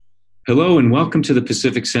Hello and welcome to the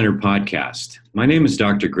Pacific Center podcast. My name is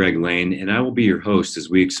Dr. Greg Lane and I will be your host as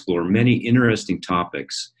we explore many interesting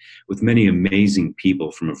topics with many amazing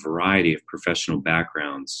people from a variety of professional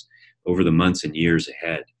backgrounds over the months and years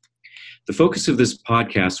ahead. The focus of this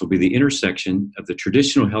podcast will be the intersection of the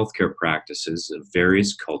traditional healthcare practices of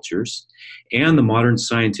various cultures and the modern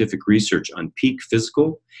scientific research on peak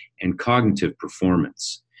physical and cognitive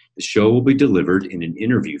performance. The show will be delivered in an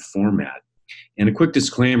interview format. And a quick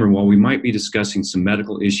disclaimer, while we might be discussing some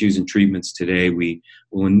medical issues and treatments today, we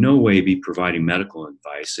will in no way be providing medical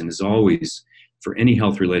advice. And as always, for any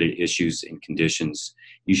health-related issues and conditions,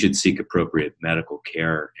 you should seek appropriate medical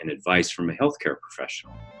care and advice from a healthcare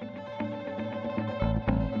professional.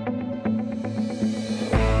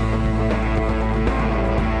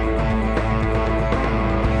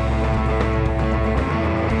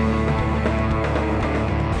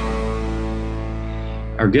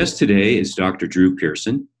 Our guest today is Dr. Drew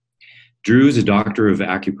Pearson. Drew is a doctor of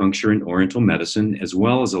acupuncture and oriental medicine, as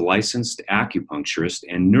well as a licensed acupuncturist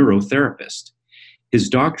and neurotherapist. His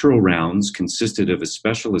doctoral rounds consisted of a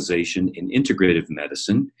specialization in integrative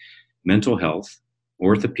medicine, mental health,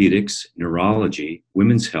 orthopedics, neurology,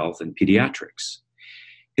 women's health, and pediatrics.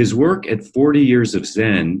 His work at 40 Years of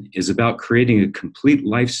Zen is about creating a complete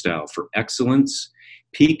lifestyle for excellence,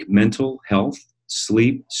 peak mental health,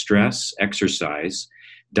 sleep, stress, exercise,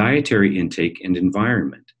 dietary intake, and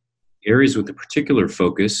environment. Areas with a particular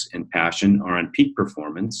focus and passion are on peak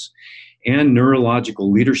performance and neurological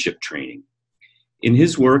leadership training. In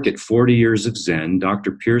his work at 40 Years of Zen,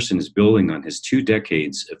 Dr. Pearson is building on his 2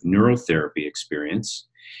 decades of neurotherapy experience.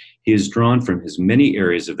 He is drawn from his many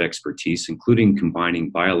areas of expertise, including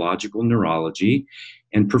combining biological neurology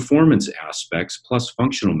and performance aspects, plus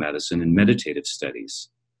functional medicine and meditative studies.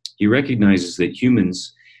 He recognizes that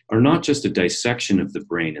humans are not just a dissection of the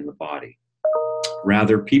brain and the body.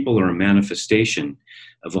 Rather, people are a manifestation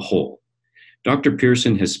of a whole. Dr.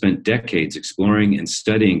 Pearson has spent decades exploring and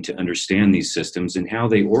studying to understand these systems and how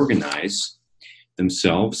they organize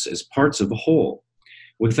themselves as parts of a whole.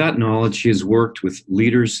 With that knowledge, he has worked with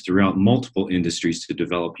leaders throughout multiple industries to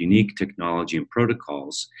develop unique technology and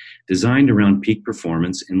protocols designed around peak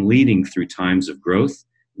performance and leading through times of growth,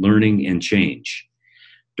 learning, and change.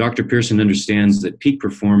 Dr. Pearson understands that peak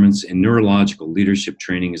performance and neurological leadership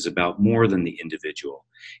training is about more than the individual.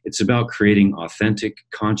 It's about creating authentic,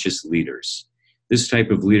 conscious leaders. This type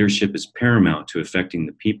of leadership is paramount to affecting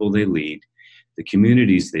the people they lead, the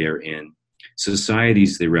communities they are in,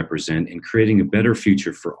 societies they represent, and creating a better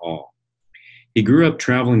future for all. He grew up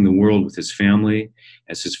traveling the world with his family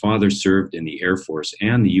as his father served in the Air Force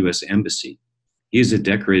and the U.S. Embassy. He is a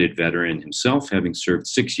decorated veteran himself, having served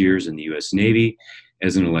 6 years in the U.S. Navy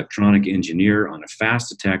as an electronic engineer on a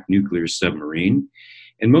fast attack nuclear submarine,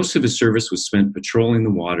 and most of his service was spent patrolling the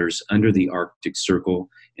waters under the Arctic Circle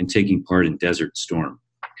and taking part in Desert Storm.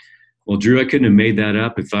 Well, Drew, I couldn't have made that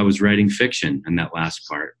up if I was writing fiction in that last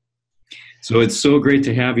part. So it's so great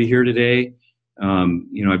to have you here today.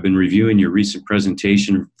 I've been reviewing your recent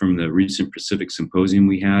presentation from the recent Pacific Symposium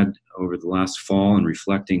we had over the last fall and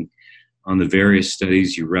reflecting on the various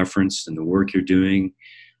studies you referenced and the work you're doing.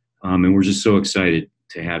 And we're just so excited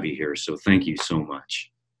to have you here. So thank you so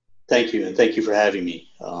much. Thank you. And thank you for having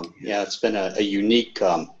me. It's been a unique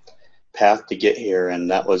path to get here.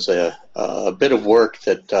 And that was a bit of work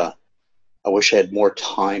that I wish I had more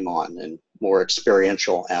time on and more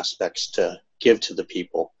experiential aspects to give to the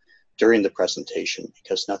people during the presentation,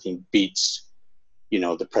 because nothing beats,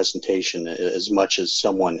 the presentation as much as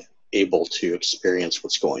someone able to experience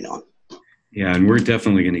what's going on. Yeah, and we're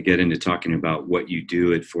definitely going to get into talking about what you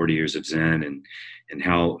do at 40 Years of Zen and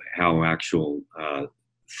how actual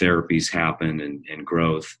therapies happen and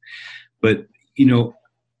growth. But,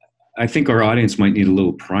 I think our audience might need a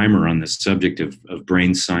little primer on the subject of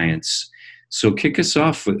brain science. So kick us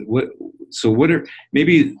off. What are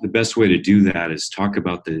maybe the best way to do that is talk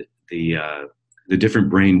about the different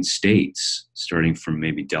brain states, starting from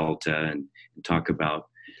maybe delta and talk about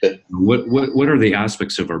what are the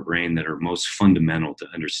aspects of our brain that are most fundamental to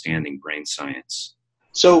understanding brain science?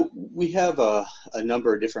 So we have a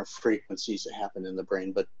number of different frequencies that happen in the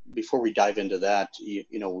brain, but before we dive into that,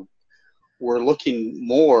 we're looking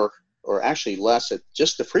more, or actually less, at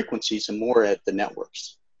just the frequencies and more at the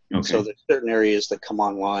networks. Okay. So there's certain areas that come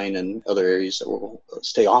online and other areas that will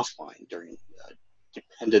stay offline during,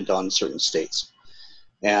 dependent on certain states.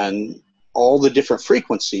 And all the different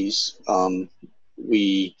frequencies,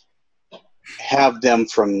 we have them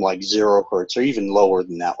from like 0 hertz or even lower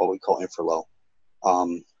than that, what we call infralow,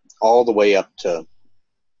 all the way up to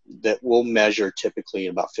that we'll measure typically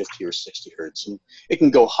about 50 or 60 hertz. And it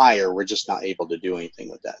can go higher. We're just not able to do anything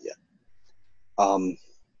with that yet.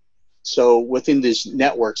 So within these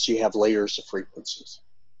networks, you have layers of frequencies.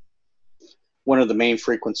 One of the main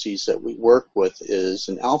frequencies that we work with is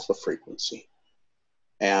an alpha frequency.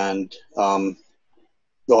 And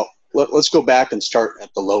let's go back and start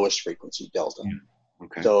at the lowest frequency, delta. Yeah.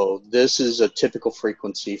 Okay. So this is a typical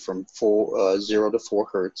frequency from 0 to 4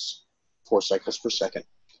 hertz, 4 cycles per second.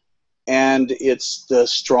 And it's the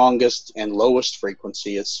strongest and lowest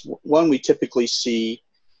frequency. It's one we typically see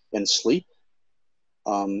in sleep.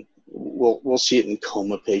 We'll see it in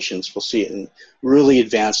coma patients. We'll see it in really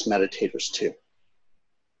advanced meditators too.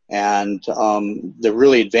 And the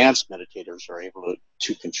really advanced meditators are able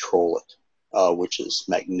to control it, which is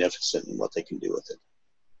magnificent in what they can do with it.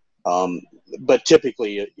 But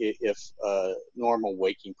typically, if a normal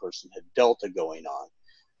waking person had delta going on,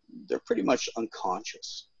 they're pretty much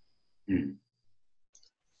unconscious. Mm.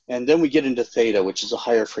 And then we get into theta, which is a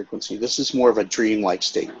higher frequency. This is more of a dreamlike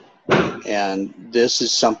state. And this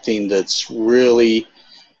is something that's really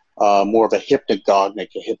more of a hypnagogic,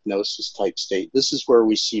 a hypnosis type state. This is where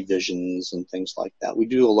we see visions and things like that. We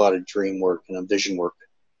do a lot of dream work and vision work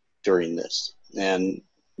during this. And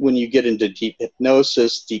when you get into deep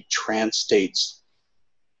hypnosis, deep trance states,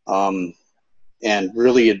 and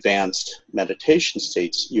really advanced meditation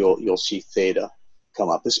states, you'll see theta come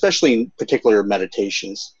up, especially in particular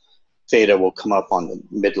meditations. Theta will come up on the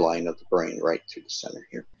midline of the brain, right through the center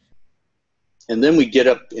here. And then we get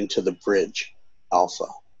up into the bridge, alpha.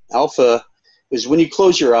 Alpha is when you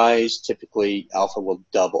close your eyes, typically alpha will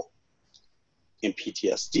double. In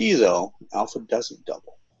PTSD, though, alpha doesn't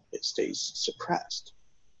double. It stays suppressed.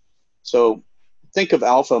 So think of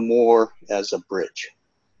alpha more as a bridge.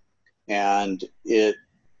 And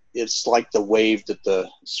it's like the wave that the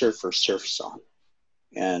surfer surfs on.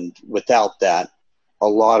 And without that, a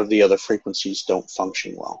lot of the other frequencies don't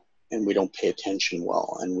function well, and we don't pay attention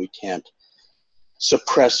well, and we can't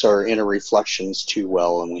suppress our inner reflections too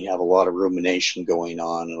well, and we have a lot of rumination going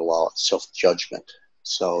on and a lot of self-judgment.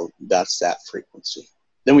 So that's that frequency.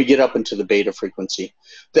 Then we get up into the beta frequency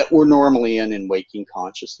that we're normally in waking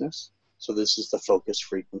consciousness. So this is the focus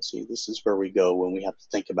frequency. This is where we go when we have to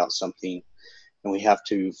think about something and we have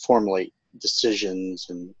to formulate decisions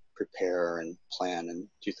and prepare and plan and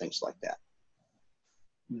do things like that.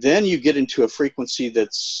 Then you get into a frequency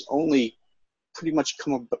that's only pretty much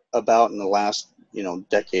come about in the last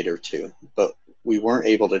decade or two, but we weren't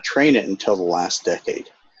able to train it until the last decade.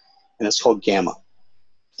 And it's called gamma.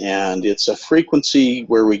 And it's a frequency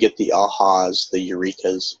where we get the ahas, the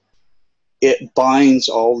eurekas. It binds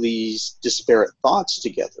all these disparate thoughts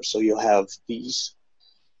together. So you'll have this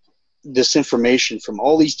information from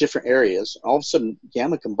all these different areas. All of a sudden,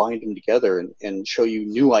 gamma can bind them together and show you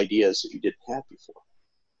new ideas that you didn't have before.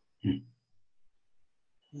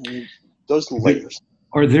 Those layers.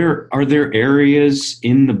 Are there areas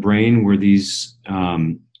in the brain where these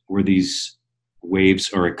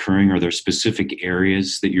waves are occurring? Are there specific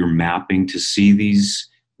areas that you're mapping to see these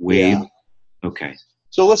waves? Yeah. Okay.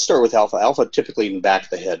 So let's start with alpha. Alpha typically in the back of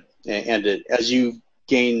the head, and as you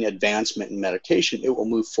gain advancement in meditation, it will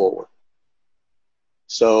move forward.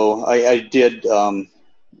 So I did when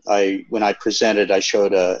I presented, I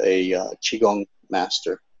showed a qigong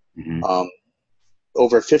master. Mm-hmm.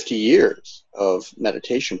 Over 50 years of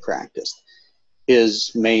meditation practice,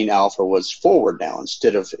 his main alpha was forward now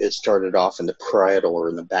instead of it started off in the parietal or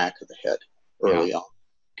in the back of the head early on.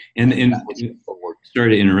 And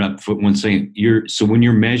sorry to interrupt for one second. So when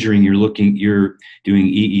you're measuring, you're doing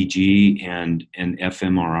EEG and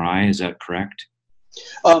fMRI. Is that correct?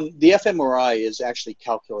 The fMRI is actually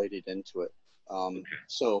calculated into it. Okay.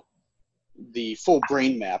 So the full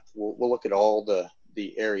brain map will look at all the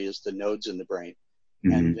areas, the nodes in the brain.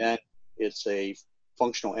 Mm-hmm. And then it's a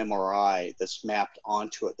functional MRI that's mapped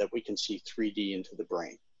onto it that we can see 3D into the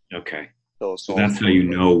brain. Okay. So that's how you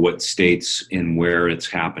know what states and where it's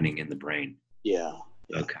happening in the brain. Yeah.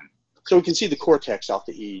 Okay. So we can see the cortex off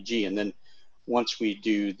the EEG, and then once we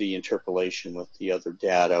do the interpolation with the other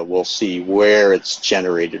data, we'll see where it's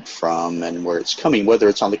generated from and where it's coming, whether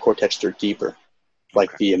it's on the cortex or deeper,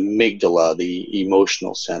 like the amygdala, the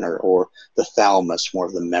emotional center, or the thalamus, more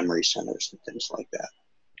of the memory centers and things like that.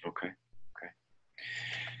 Okay.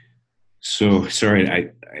 So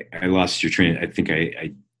sorry, I lost your train. I think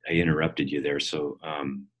I interrupted you there. So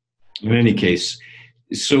in any case,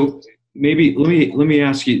 so maybe let me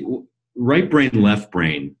ask you, right brain, left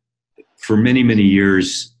brain, for many, many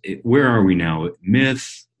years, where are we now?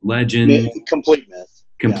 Myth, legend? Complete myth.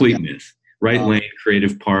 Complete myth. Right lane,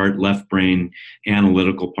 creative part, left brain,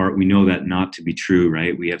 analytical part. We know that not to be true,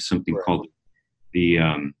 right? We have something called the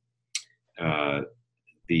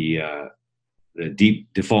deep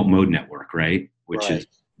default mode network, right? which Right. is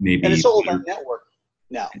maybe And it's all about network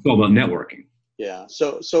now. it's all about networking. Yeah.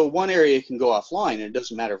 So one area can go offline, and it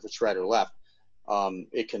doesn't matter if it's right or left.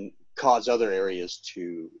 It can cause other areas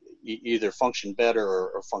to either function better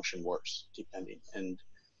or function worse, depending. And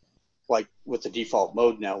like with the default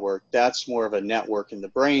mode network, that's more of a network in the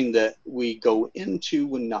brain that we go into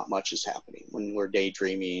when not much is happening, when we're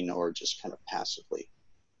daydreaming or just kind of passively,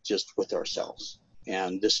 just with ourselves.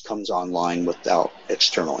 And this comes online without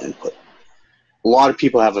external input. A lot of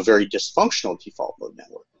people have a very dysfunctional default mode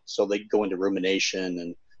network. So they go into rumination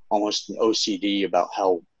and almost an OCD about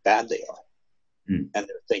how bad they are. And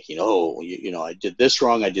they're thinking, oh, I did this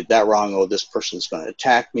wrong, I did that wrong, oh, this person's going to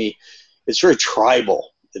attack me. It's very tribal.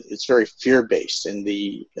 It's very fear-based. And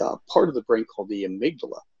the part of the brain called the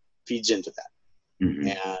amygdala feeds into that. Mm-hmm.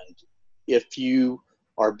 And if you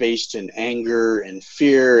are based in anger and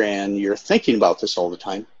fear and you're thinking about this all the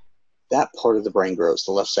time, that part of the brain grows,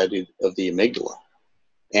 the left side of the amygdala.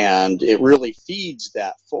 And it really feeds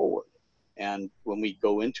that forward. And when we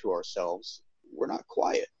go into ourselves, we're not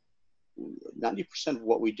quiet. 90% of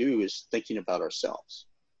what we do is thinking about ourselves.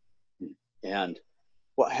 And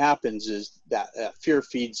what happens is that fear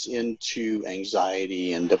feeds into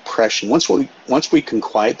anxiety and depression. Once we can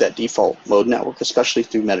quiet that default mode network, especially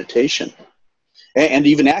through meditation and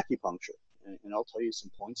even acupuncture, and I'll tell you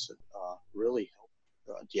some points that really help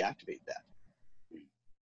deactivate that.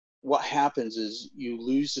 What happens is you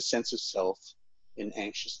lose the sense of self in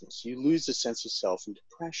anxiousness. You lose the sense of self in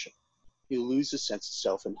depression. You lose the sense of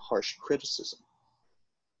self in harsh criticism.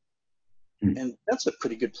 And that's a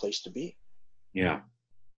pretty good place to be. Yeah.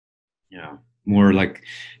 More like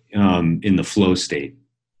in the flow state,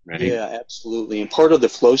 right? Yeah, absolutely. And part of the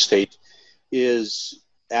flow state is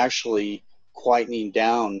actually quietening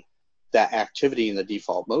down that activity in the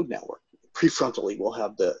default mode network. Prefrontally, we'll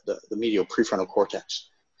have the medial prefrontal cortex.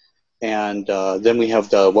 And then we have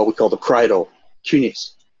what we call the parietal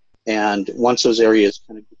cuneus. And once those areas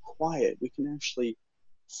kind of get quiet, we can actually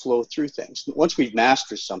flow through things. Once we've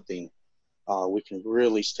mastered something, we can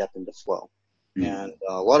really step into flow. And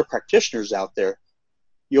a lot of practitioners out there,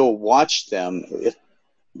 you'll watch them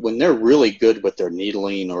when they're really good with their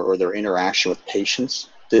needling or their interaction with patients,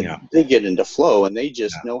 they get into flow and they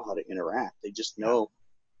just know how to interact. They just know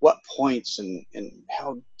what points and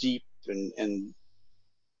how deep and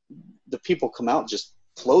the people come out just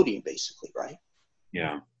floating basically, right?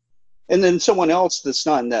 Yeah. And then someone else that's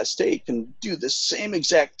not in that state can do the same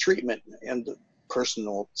exact treatment and the person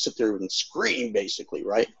will sit there and scream basically,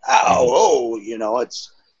 right? Ow, oh,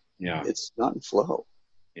 it's not in flow.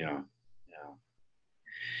 Yeah.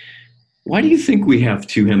 Why do you think we have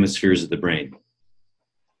two hemispheres of the brain?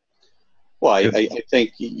 Well, I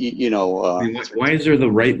think, why is there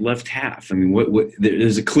the right left half? I mean, what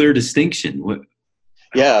there's a clear distinction.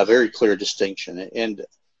 Yeah, a very clear distinction. And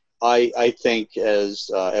I think as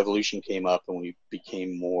evolution came up and we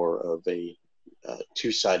became more of a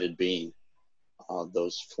two-sided being,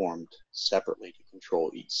 those formed separately to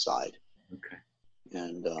control each side. Okay.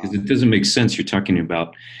 And because it doesn't make sense. You're talking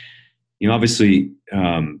about, obviously,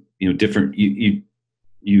 different.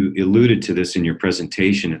 You alluded to this in your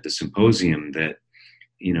presentation at the symposium that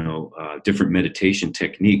different meditation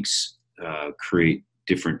techniques create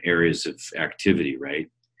different areas of activity, right?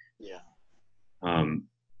 Yeah.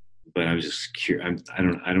 But I was just curious. I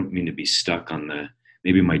don't mean to be stuck on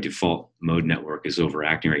maybe my default mode network is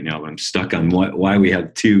overacting right now, but I'm stuck on why we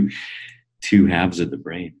have two halves of the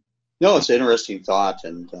brain. No, it's an interesting thought,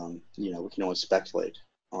 and we can always speculate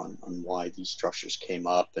on why these structures came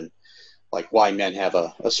up, and like why men have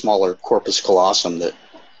a smaller corpus callosum that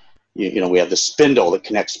we have the spindle that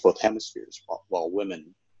connects both hemispheres, while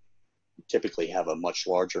women typically have a much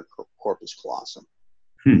larger corpus callosum.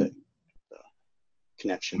 The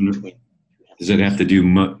connection between. Does that have to do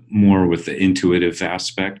more with the intuitive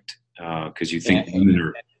aspect? Because you think women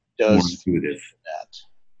are more intuitive.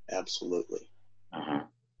 That absolutely. Okay.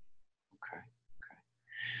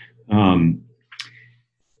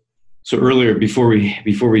 So earlier, before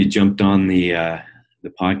we jumped on the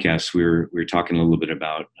podcast, we were talking a little bit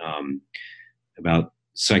about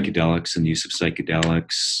psychedelics and the use of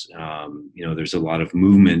psychedelics. There's a lot of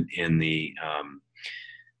movement in the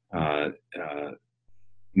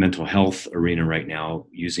mental health arena right now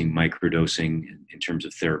using microdosing in terms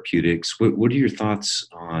of therapeutics. What are your thoughts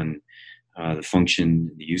on the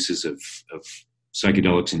function, the uses of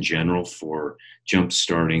psychedelics in general for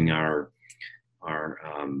jump-starting our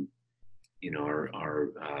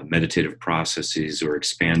meditative processes or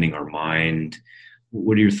expanding our mind?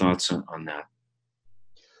 What are your thoughts on that?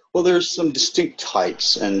 Well, there's some distinct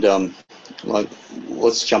types, and like,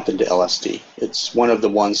 let's jump into LSD. It's one of the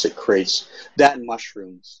ones that creates that in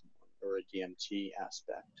mushrooms or a DMT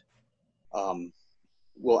aspect um,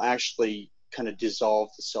 will actually kind of dissolve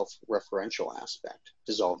the self-referential aspect,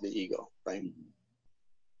 dissolve the ego, right?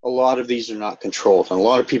 A lot of these are not controlled, and a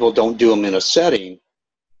lot of people don't do them in a setting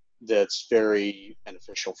that's very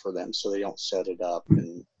beneficial for them, so they don't set it up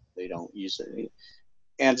and they don't use it.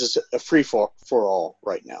 And it's a free for all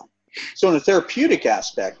right now. So in a therapeutic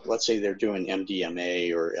aspect, let's say they're doing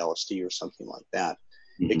MDMA or LSD or something like that,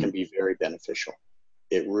 it can be very beneficial.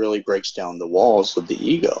 It really breaks down the walls of the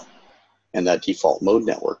ego and that default mode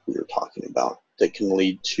network we were talking about that can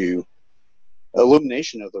lead to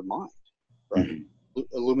illumination of their mind, right?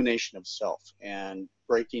 Illumination of self and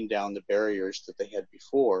breaking down the barriers that they had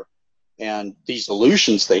before and these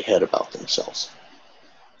illusions they had about themselves.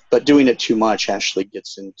 But doing it too much actually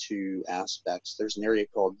gets into aspects. There's an area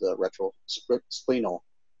called the retrosplenial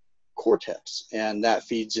cortex, and that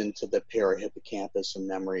feeds into the parahippocampus and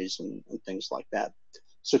memories and things like that.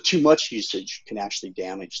 So too much usage can actually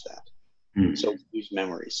damage that. So we lose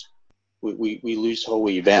memories. We lose whole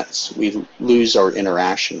events. We lose our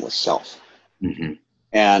interaction with self.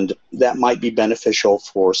 And that might be beneficial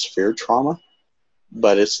for severe trauma,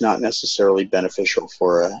 but it's not necessarily beneficial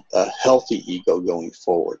for a healthy ego going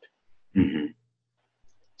forward.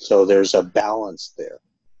 So there's a balance there.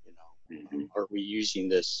 Are we using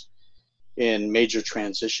this in major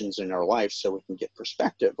transitions in our life so we can get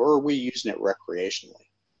perspective, or are we using it recreationally?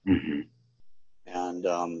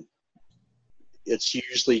 And it's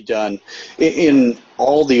usually done in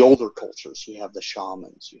all the older cultures. You have the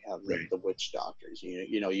shamans, you have the witch doctors,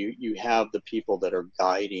 you have the people that are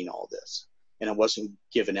guiding all this, and it wasn't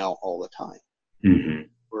given out all the time.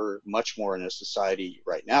 We're much more in a society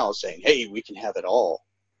right now saying, hey, we can have it all.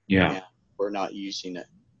 And we're not using it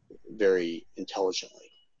very intelligently.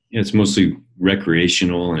 It's mostly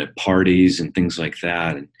recreational and at parties and things like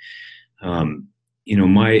that. And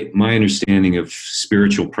my understanding of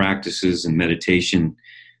spiritual practices and meditation,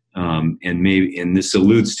 and this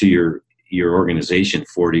alludes to your organization,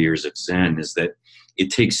 40 Years of Zen, is that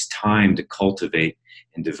it takes time to cultivate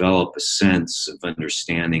and develop a sense of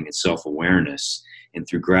understanding and self-awareness. And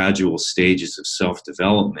through gradual stages of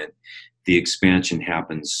self-development, the expansion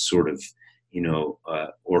happens sort of,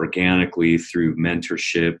 organically through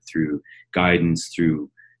mentorship, through guidance, through,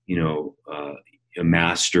 a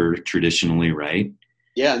master traditionally, right?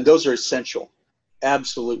 Yeah, and those are essential,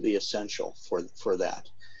 absolutely essential for that.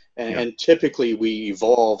 And typically we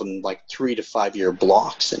evolve in like 3 to 5 year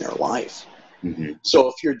blocks in our life. So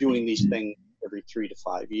if you're doing these things every 3 to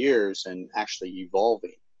 5 years and actually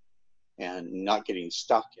evolving and not getting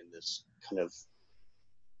stuck in this kind of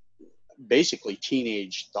basically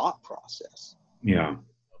teenage thought process.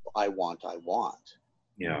 I want.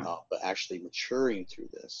 But actually maturing through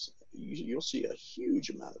this, you'll see a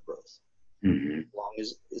huge amount of growth as long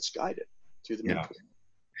as it's guided through the mentor.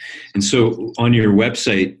 And so on your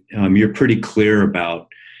website, you're pretty clear about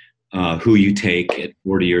who you take at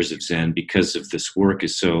 40 Years of Zen because of this work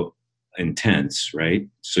is so intense, right?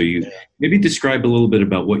 So you maybe describe a little bit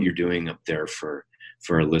about what you're doing up there for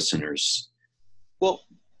our listeners. Well,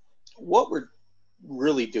 what we're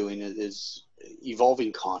really doing is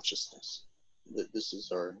evolving consciousness. This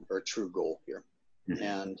is our true goal here.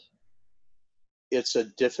 And it's a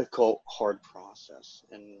difficult, hard process.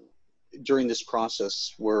 And during this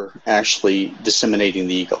process, we're actually disseminating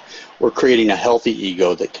the ego. We're creating a healthy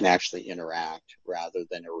ego that can actually interact rather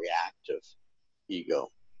than a reactive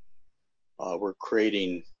ego. We're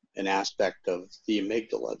creating an aspect of the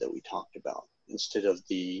amygdala that we talked about instead of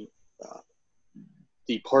the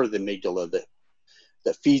part of the amygdala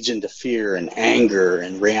that feeds into fear and anger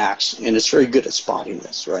and reacts. And it's very good at spotting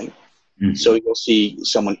this, right? So you'll see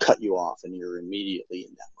someone cut you off and you're immediately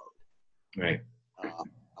in that mode.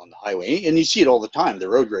 On the highway. And you see it all the time, the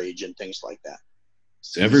road rage and things like that.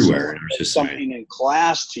 It's everywhere in our society. Something in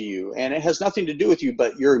class to you, and it has nothing to do with you,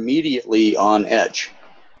 but you're immediately on edge,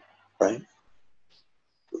 right?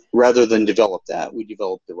 Rather than develop that, we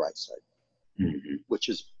develop the right side, which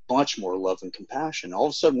is much more love and compassion. All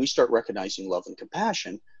of a sudden, we start recognizing love and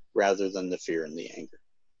compassion rather than the fear and the anger.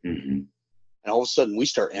 And all of a sudden, we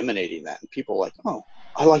start emanating that. And people are like, oh,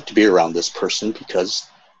 I like to be around this person because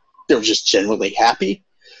they're just genuinely happy.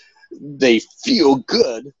 They feel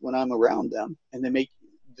good when I'm around them. And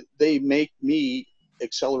they make me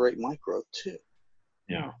accelerate my growth too.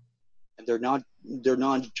 And they're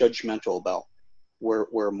non-judgmental about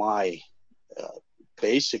where my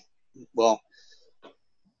basic, well,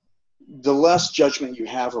 the less judgment you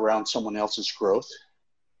have around someone else's growth,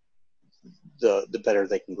 the better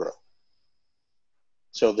they can grow.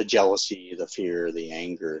 So the jealousy, the fear, the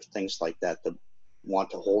anger, things like that, that want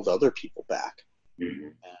to hold other people back, Mm-hmm.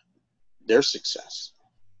 and their success,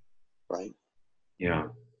 right? Yeah.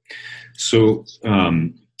 So,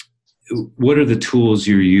 what are the tools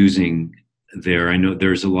you're using there? I know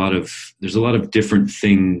there's a lot of different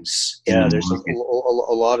things in Yeah, the there's market.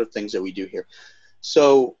 a lot of things that we do here.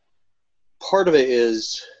 So part of it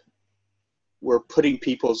is we're putting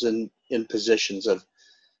people's in positions of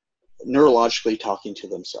neurologically talking to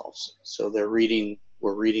themselves. So we're reading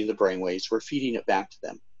the brainwaves, we're feeding it back to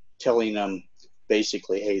them, telling them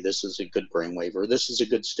basically, hey, this is a good brainwave, or this is a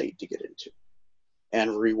good state to get into,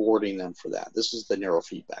 and rewarding them for that. This is the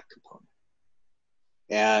neurofeedback component.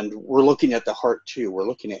 And we're looking at the heart too. We're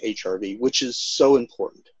looking at HRV, which is so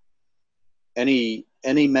important. Any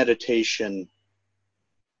meditation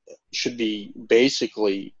should be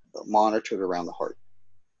basically monitored around the heart.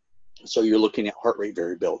 So you're looking at heart rate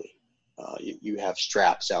variability. You have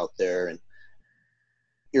straps out there and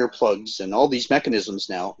earplugs and all these mechanisms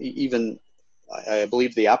now. Even I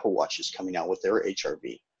believe the Apple Watch is coming out with their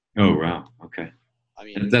HRV. Oh, wow. Okay. I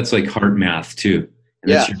mean, That's like heart math too.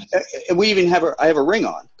 And yeah. that's And we even I have a ring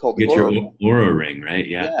on called the get your Aura. Aura ring, right?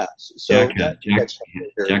 Yeah. Yeah. So that Jack's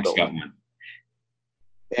variability. got one.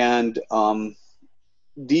 And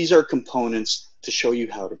these are components to show you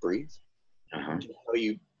how to breathe, Uh-huh. to show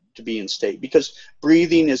you to be in state, because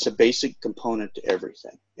breathing is a basic component to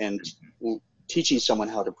everything. And teaching someone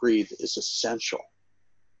how to breathe is essential.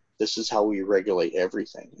 This is how we regulate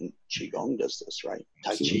everything. And Qigong does this, right?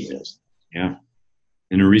 Tai Chi does. Yeah.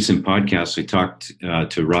 In a recent podcast, we talked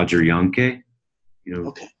to Roger Yanke. You know,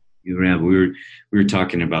 Okay. we were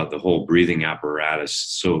talking about the whole breathing apparatus,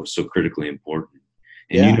 so critically important.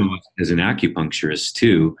 And Yeah. you know, as an acupuncturist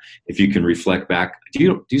too, if you can reflect back,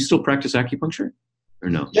 do you still practice acupuncture or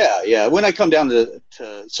no? Yeah. When I come down to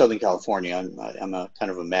Southern California, I'm a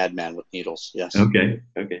kind of a madman with needles. Yes. Okay.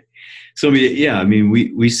 So I mean,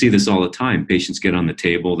 we see this all the time. Patients get on the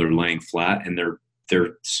table, they're laying flat, and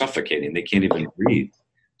they're suffocating. They can't even breathe.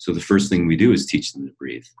 So the first thing we do is teach them to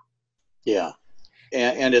breathe. Yeah.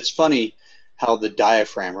 And it's funny how the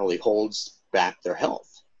diaphragm really holds back their health.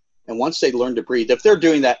 And once they learn to breathe, if they're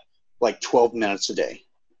doing that like 12 minutes a day,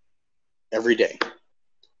 every day,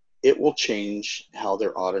 it will change how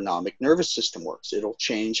their autonomic nervous system works. It'll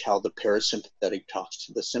change how the parasympathetic talks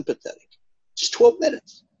to the sympathetic. Just 12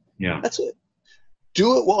 minutes. Yeah. That's it.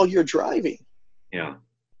 Do it while you're driving. Yeah.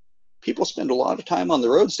 People spend a lot of time on the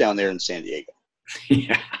roads down there in San Diego.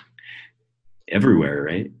 Yeah. Everywhere,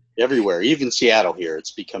 right? Everywhere. Even Seattle here,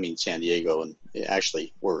 it's becoming San Diego, and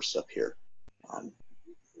actually worse up here.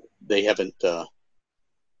 They haven't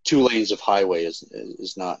 2 lanes of highway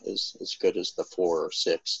is not as good as the 4 or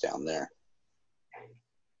 6 down there.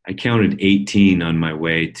 I counted 18 on my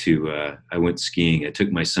way to, I went skiing. I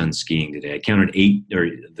took my son skiing today. I counted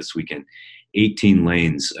this weekend, 18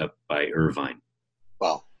 lanes up by Irvine.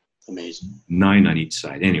 Wow. Amazing. 9 on each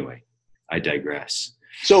side. Anyway, I digress.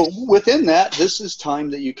 So within that, this is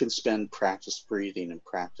time that you can spend practice breathing and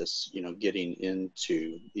practice, getting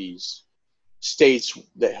into these states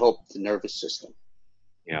that help the nervous system.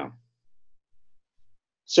 Yeah.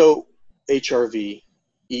 So HRV,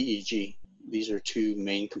 EEG, these are 2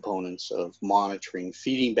 main components of monitoring,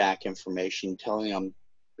 feeding back information, telling them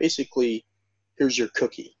basically, here's your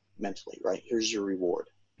cookie mentally, right? Here's your reward.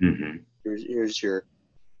 Mm-hmm. Here's your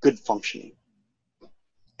good functioning.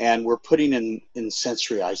 And we're putting in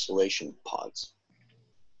sensory isolation pods.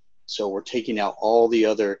 So we're taking out all the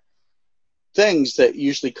other things that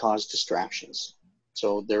usually cause distractions.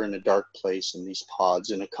 So they're in a dark place in these pods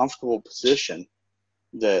in a comfortable position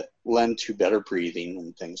that lend to better breathing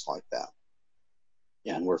and things like that.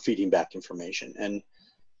 Yeah, and we're feeding back information. And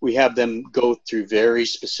we have them go through very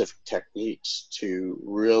specific techniques to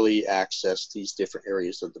really access these different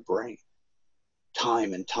areas of the brain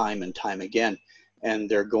time and time and time again. And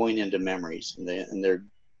they're going into memories, and they're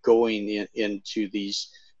going into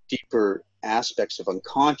these deeper aspects of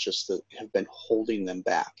unconscious that have been holding them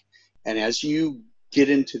back. And as you get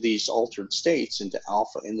into these altered states, into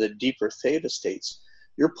alpha, in the deeper theta states,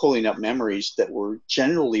 you're pulling up memories that were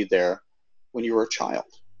generally there when you were a child.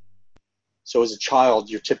 So as a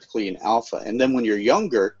child, you're typically in alpha. And then when you're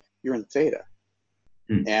younger, you're in theta.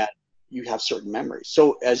 And you have certain memories.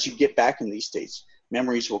 So as you get back in these states,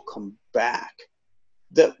 memories will come back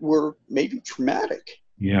that were maybe traumatic.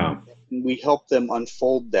 Yeah. And we help them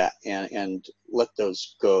unfold that and let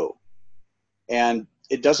those go. And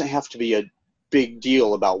it doesn't have to be a big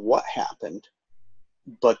deal about what happened,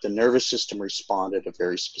 but the nervous system responded a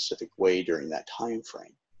very specific way during that time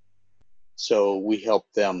frame. So we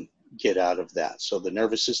help them get out of that. So the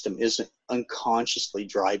nervous system isn't unconsciously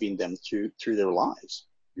driving them through their lives.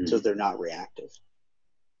 So they're not reactive.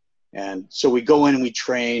 And so we go in and we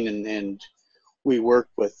train, and we work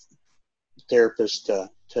with therapists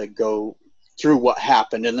to go through what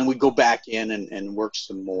happened, and then we go back in and work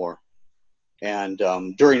some more. And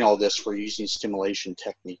during all this, we're using stimulation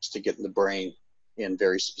techniques to get the brain in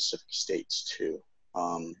very specific states too.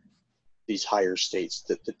 These higher states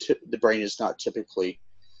that the brain is not typically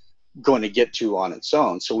going to get to on its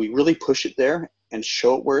own. So we really push it there and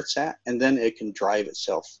show it where it's at, and then it can drive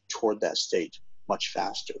itself toward that state much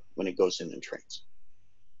faster when it goes in and trains.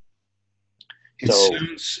 It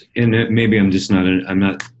sounds, and maybe I'm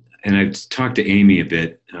not, and I've talked to Amy a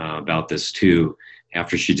bit about this too,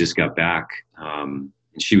 after she just got back, and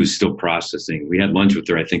she was still processing. We had lunch with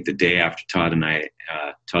her, I think, the day after Todd and I,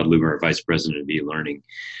 Todd Luber, our vice president of e-learning,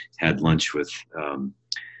 had lunch with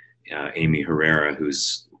Amy Herrera,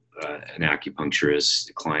 who's an acupuncturist,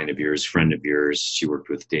 a client of yours, friend of yours. She worked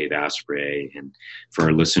with Dave Asprey. And for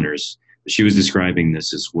our listeners, she was describing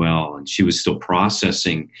this as well, and she was still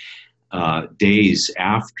processing days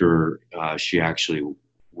after she actually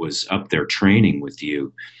was up there training with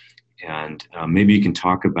you. And maybe you can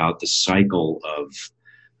talk about the cycle of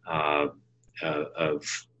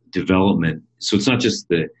development. So it's not just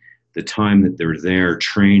the time that they're there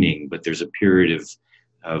training, but there's a period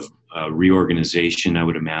of reorganization, I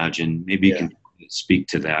would imagine. Maybe you can speak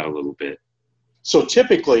to that a little bit. So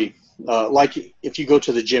typically, like if you go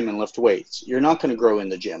to the gym and lift weights, you're not going to grow in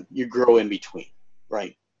the gym. You grow in between,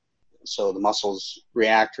 right? So the muscles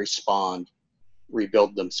react, respond,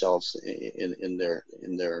 rebuild themselves in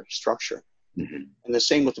their structure. Mm-hmm. And the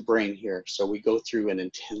same with the brain here. So we go through an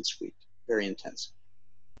intense week, very intense.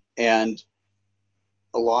 And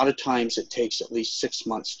a lot of times it takes at least 6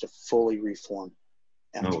 months to fully reform.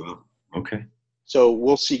 Oh, wow. Okay. So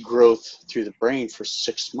we'll see growth through the brain for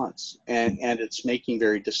 6 months, and it's making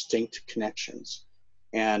very distinct connections,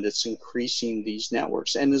 and it's increasing these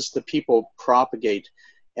networks. And as the people propagate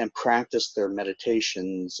and practice their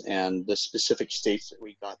meditations and the specific states that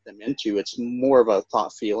we got them into, it's more of a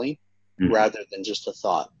thought feeling rather than just a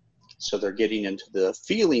thought. So they're getting into the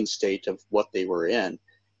feeling state of what they were in,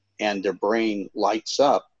 and their brain lights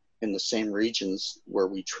up in the same regions where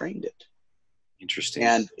we trained it. Interesting.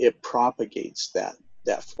 And it propagates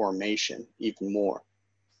that formation even more.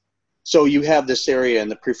 So you have this area in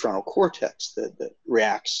the prefrontal cortex that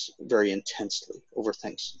reacts very intensely over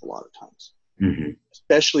things a lot of times,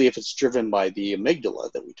 especially if it's driven by the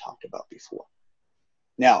amygdala that we talked about before.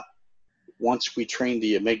 Now, once we train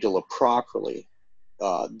the amygdala properly,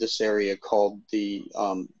 this area called the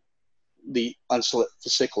unsolate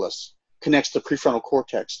fasciculus connects the prefrontal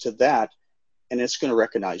cortex to that, and it's going to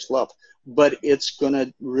recognize love. But it's going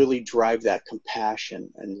to really drive that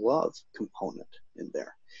compassion and love component in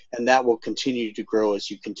there. And that will continue to grow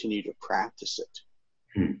as you continue to practice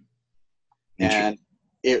it. And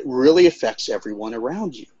it really affects everyone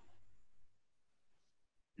around you.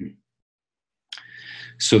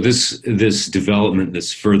 So this development,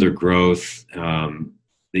 this further growth that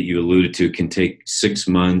you alluded to can take 6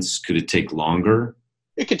 months. Could it take longer?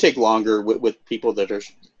 It could take longer with people that are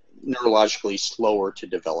neurologically slower to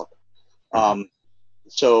develop.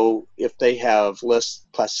 So if they have less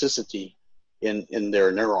plasticity in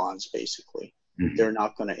their neurons, basically, they're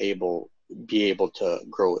not going to be able to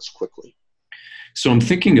grow as quickly. So I'm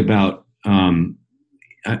thinking about, I'm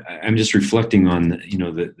just reflecting on,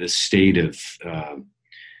 the state of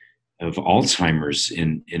Alzheimer's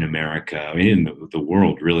in America, I mean, in the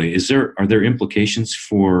world, really. Are there implications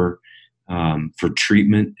for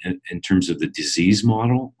treatment in terms of the disease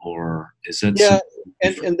model, or is that? Yeah,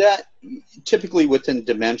 and that typically within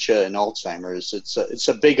dementia and Alzheimer's, it's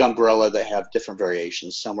a big umbrella that have different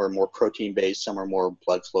variations. Some are more protein based, some are more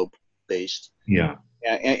blood flow based. Yeah.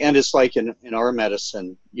 And it's like in our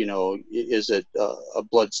medicine, is it a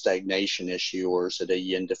blood stagnation issue, or is it a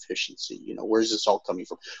yin deficiency? Where's this all coming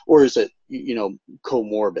from? Or is it,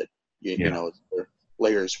 comorbid? There are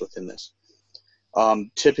layers within this.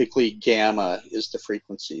 Typically gamma is the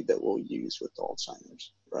frequency that we'll use with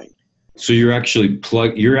Alzheimer's, right? So you're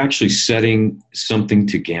actually setting something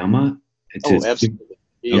to gamma? Absolutely.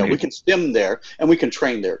 Yeah, okay. We can stim there, and we can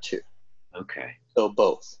train there too. Okay. So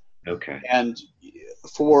both. Okay. And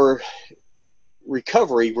for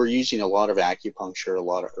recovery, we're using a lot of acupuncture, a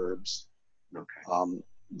lot of herbs,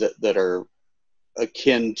 that are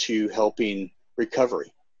akin to helping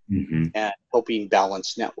recovery and helping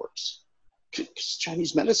balance networks. Because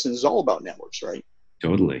Chinese medicine is all about networks, right?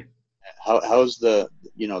 Totally. How's the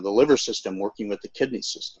liver system working with the kidney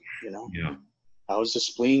system? Yeah. How's the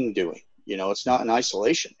spleen doing? It's not in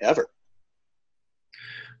isolation ever.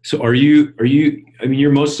 So are you, I mean,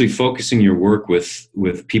 you're mostly focusing your work with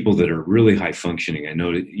people that are really high functioning. I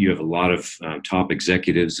know that you have a lot of top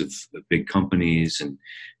executives of big companies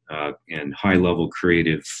and high level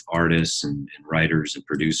creative artists and writers and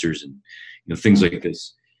producers and, things like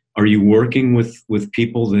this. Are you working with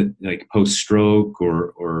people that like post stroke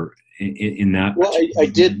or in that? Well, I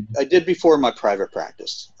did before my private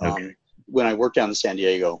practice. Okay. When I worked down in San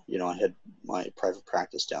Diego, I had my private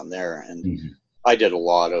practice down there, and Mm-hmm. I did a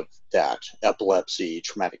lot of that: epilepsy,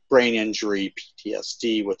 traumatic brain injury,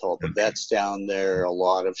 PTSD with all the vets down there, a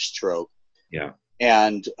lot of stroke. Yeah.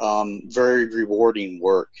 And very rewarding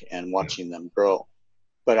work and watching them grow.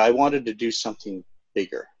 But I wanted to do something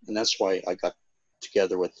bigger, and that's why I got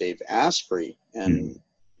together with Dave Asprey. And,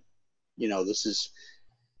 this is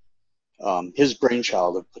his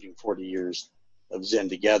brainchild of putting 40 years of Zen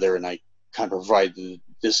together, and I kind of provided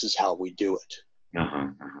this is how we do it.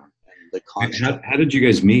 And the construct. How did you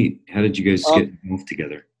guys meet? How did you guys get moved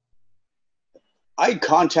together? I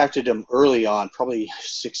contacted him early on, probably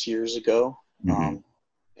 6 years ago,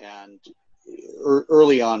 and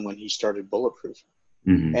early on when he started Bulletproof.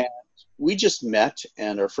 And we just met,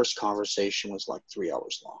 and our first conversation was like 3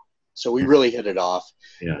 hours long. So we really hit it off.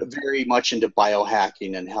 Very much into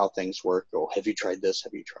biohacking and how things work. Oh, have you tried this?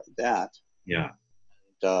 Have you tried that? Yeah.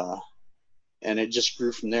 And it just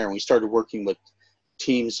grew from there. And we started working with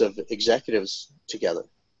teams of executives together,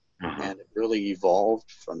 and it really evolved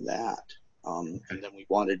from that. And then we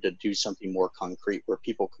wanted to do something more concrete where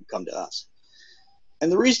people could come to us.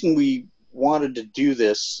 And the reason we wanted to do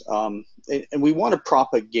this, and we want to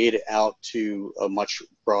propagate it out to a much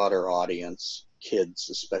broader audience, kids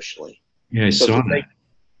especially. Yeah, I saw that.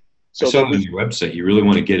 I saw on your website. You really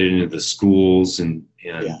want to get it into the schools, and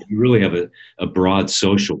you really have a broad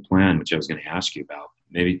social plan, which I was going to ask you about.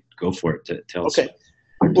 Maybe go for it. To tell us. Okay.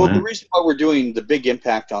 Well, the reason why we're doing the big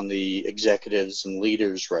impact on the executives and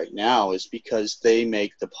leaders right now is because they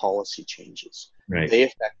make the policy changes. Right. They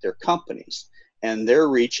affect their companies, and their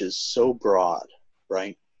reach is so broad,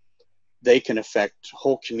 right? They can affect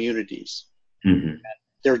whole communities.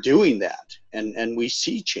 They're doing that, and we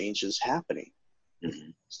see changes happening.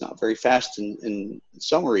 It's not very fast in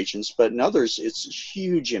some regions, but in others, it's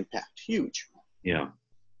huge impact, huge. Yeah.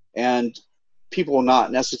 And people are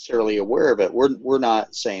not necessarily aware of it. We're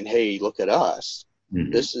not saying, hey, look at us.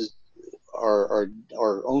 This is our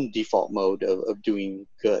own default mode of doing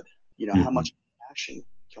good. How much passion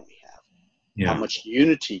can we have? How much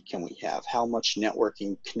unity can we have? How much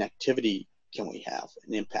networking connectivity can we have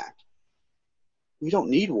and impact? We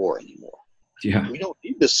don't need war anymore. Yeah. We don't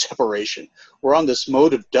need this separation. We're on this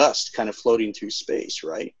mode of dust kind of floating through space,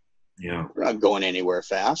 right? Yeah. We're not going anywhere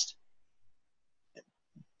fast.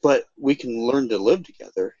 But we can learn to live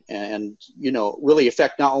together and, really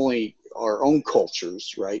affect not only our own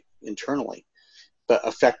cultures, right, internally, but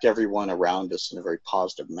affect everyone around us in a very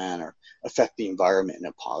positive manner, affect the environment in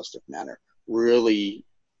a positive manner, really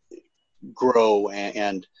grow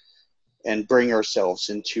and bring ourselves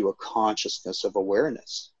into a consciousness of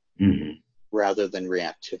awareness rather than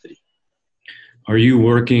reactivity.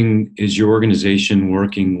 Is your organization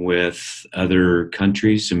working with other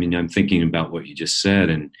countries? I mean, I'm thinking about what you just said,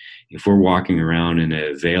 and if we're walking around in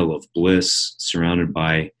a veil of bliss surrounded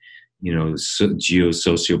by,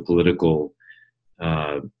 geo-sociopolitical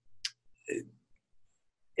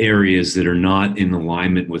areas that are not in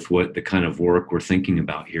alignment with what the kind of work we're thinking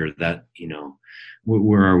about here, that,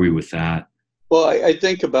 where are we with that? Well, I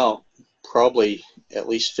think about probably at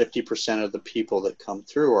least 50% of the people that come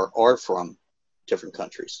through are from different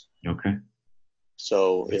countries. Okay.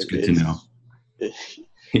 So it's good to know.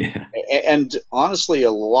 Yeah. And honestly,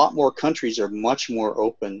 a lot more countries are much more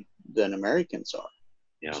open than Americans are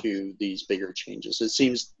to these bigger changes. It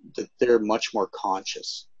seems that they're much more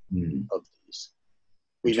conscious of these.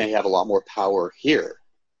 We may have a lot more power here,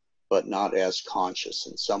 but not as conscious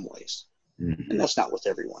in some ways. And that's not with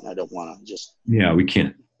everyone. I don't want to just... Yeah, we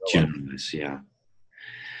can't generalize. Yeah.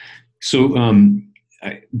 So I'm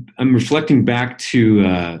reflecting back to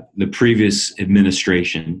the previous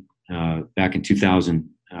administration. Back in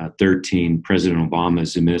 2013, President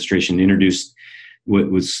Obama's administration introduced what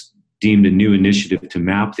was deemed a new initiative to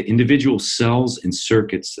map the individual cells and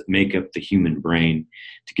circuits that make up the human brain,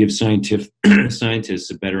 to give scientists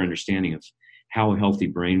a better understanding of how a healthy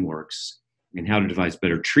brain works and how to devise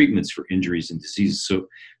better treatments for injuries and diseases. So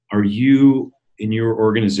are you, in your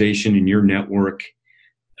organization, in your network,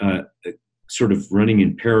 sort of running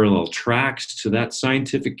in parallel tracks to that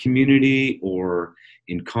scientific community, or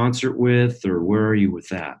in concert with, or where are you with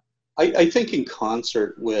that? I think in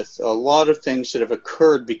concert with a lot of things that have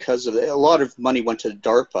occurred because of it, a lot of money went to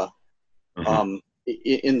DARPA Uh-huh.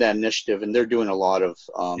 in that initiative, and they're doing a lot of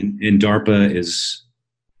And DARPA is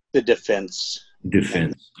the defense.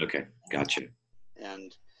 defense. Okay, gotcha.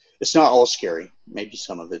 And it's not all scary. Maybe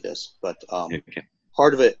some of it is, but Okay.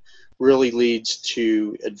 part of it really leads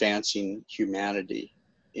to advancing humanity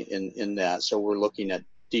in that. So we're looking at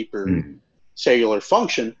deeper Mm. cellular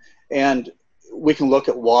function, and we can look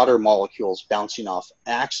at water molecules bouncing off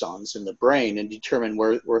axons in the brain and determine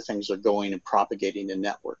where things are going and propagating in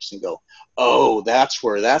networks and go, oh, that's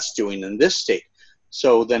where that's doing in this state.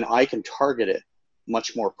 So then I can target it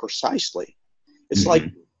much more precisely. It's like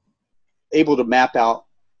Mm-hmm. able to map out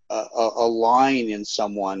a line in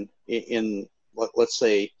someone in let's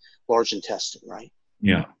say large intestine, right?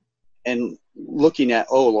 Yeah. And looking at,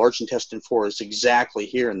 oh, large intestine 4 is exactly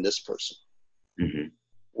here in this person, Mm-hmm.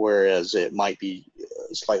 whereas it might be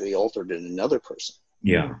slightly altered in another person.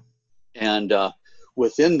 Yeah. And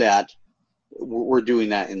within that, we're doing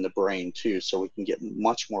that in the brain too, so we can get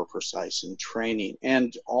much more precise in training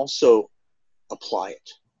and also apply it.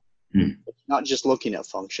 Mm. Not just looking at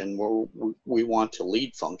function, we want to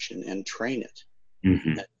lead function and train it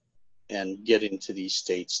Mm-hmm. and get into these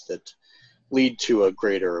states that lead to a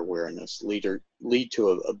greater awareness, lead to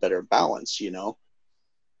a better balance. You know,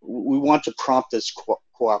 we want to prompt this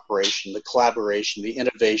cooperation, the collaboration, the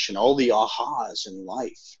innovation, all the ahas in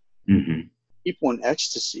life. Mm-hmm. People in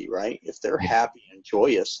ecstasy, right? If they're Yeah. happy and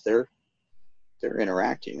joyous, they're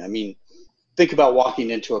interacting. I mean, think about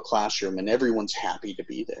walking into a classroom and everyone's happy to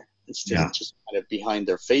be there instead Yeah. of just kind of behind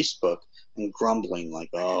their Facebook and grumbling like,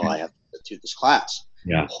 oh, I have to do this class.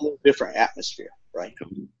 Yeah. A whole different atmosphere, right?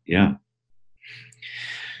 Yeah.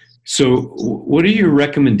 So, what are your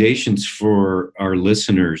recommendations for our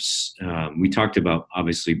listeners? We talked about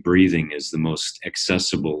obviously breathing is the most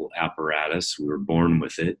accessible apparatus. We were born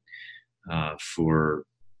with it for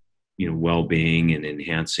well-being and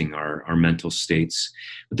enhancing our mental states.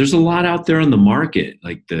 But there's a lot out there on the market,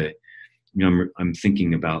 like I'm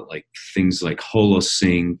thinking about like things like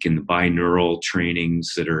HoloSync and the binaural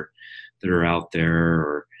trainings that are out there.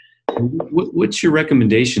 Or what's your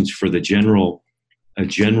recommendations for a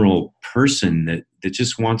general person that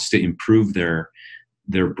just wants to improve their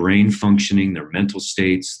brain functioning, their mental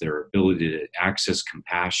states, their ability to access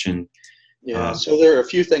compassion? Yeah. So there are a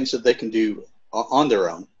few things that they can do on their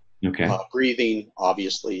own. Okay. Breathing,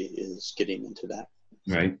 obviously, is getting into that.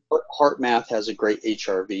 Right. HeartMath has a great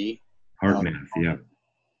HRV. HeartMath, yeah.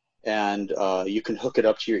 And you can hook it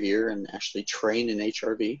up to your ear and actually train in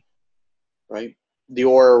HRV, right? The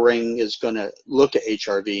Oura Ring is going to look at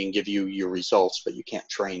HRV and give you your results, but you can't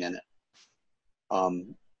train in it.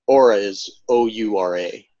 Oura is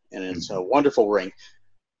OURA, and it's a wonderful ring.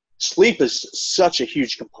 Sleep is such a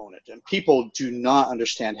huge component, and people do not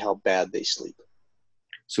understand how bad they sleep.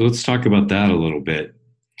 So let's talk about that a little bit.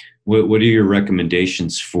 What are your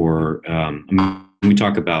recommendations for? We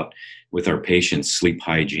talk about with our patients sleep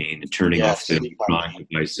hygiene and turning off the electronic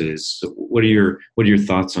devices. So what are your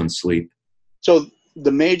thoughts on sleep? So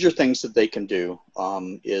the major things that they can do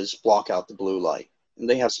is block out the blue light, and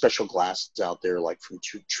they have special glasses out there, like from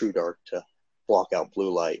TrueDark, to block out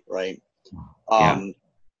blue light, right?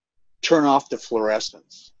 Turn off the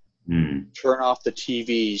fluorescence. Turn off the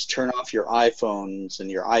TVs, turn off your iPhones and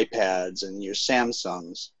your iPads and your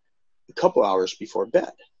Samsungs a couple hours before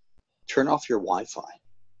bed. Turn off your Wi-Fi.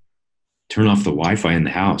 Turn off the Wi-Fi in the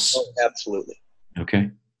house. Oh, absolutely. Okay.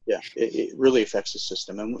 Yeah, it really affects the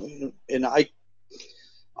system. And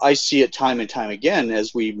I see it time and time again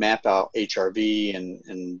as we map out HRV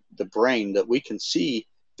and the brain, that we can see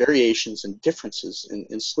variations and differences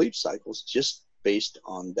in sleep cycles just based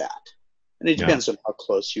on that. And it depends on how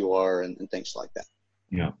close you are and things like that.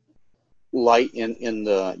 Yeah. Light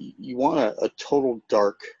you want a total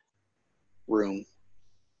dark room.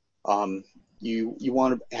 You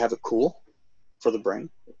want to have it cool for the brain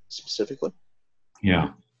specifically.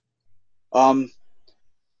 Yeah.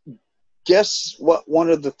 Guess what? One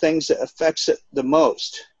of the things that affects it the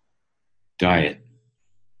most? Diet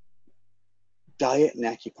and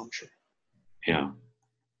acupuncture. Yeah.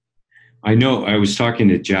 I know I was talking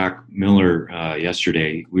to Jack Miller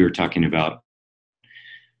yesterday. We were talking about,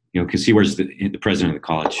 because he wears the president of the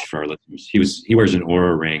college for our listeners. He wears an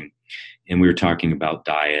Oura ring, and we were talking about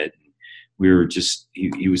diet. We were just,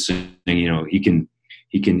 he was saying, he can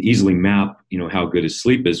easily map, how good his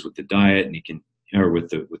sleep is with the diet, and with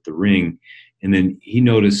the ring. And then he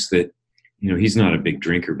noticed that, he's not a big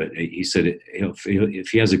drinker, but he said if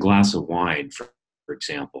he has a glass of wine, for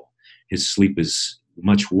example, his sleep is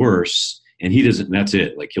much worse And he doesn't, that's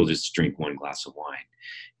it. Like he'll just drink one glass of wine.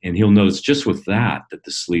 And he'll notice just with that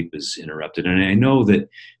the sleep is interrupted. And I know that,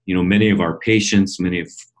 many of our patients, many of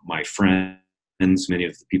my friends, many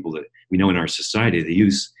of the people that we know in our society, they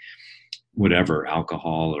use whatever,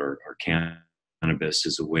 alcohol or cannabis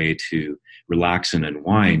as a way to relax and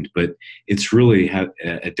unwind. But it's really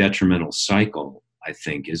a detrimental cycle, I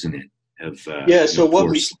think, isn't it? So what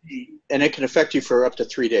we see, and it can affect you for up to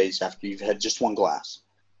 3 days after you've had just one glass.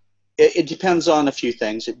 It depends on a few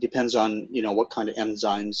things. It depends on, what kind of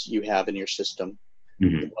enzymes you have in your system.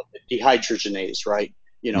 Mm-hmm. Dehydrogenase, right?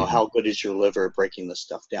 Mm-hmm. How good is your liver at breaking this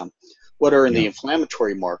stuff down? What are the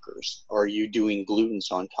inflammatory markers? Are you doing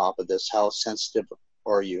glutens on top of this? How sensitive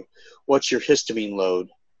are you? What's your histamine load?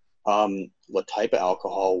 What type of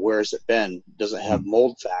alcohol? Where has it been? Does it have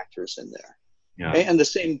mold factors in there? Yeah. And the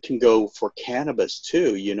same can go for cannabis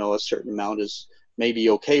too. A certain amount is maybe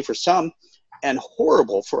okay for some and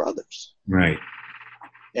horrible for others. Right.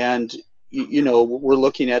 And, we're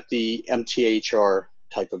looking at the MTHR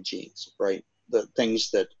type of genes, right? The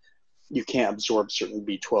things that you can't absorb certain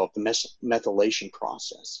B12, the methylation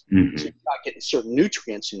process. Mm-hmm. So you're not getting certain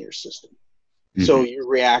nutrients in your system. Mm-hmm. So you're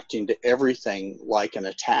reacting to everything like an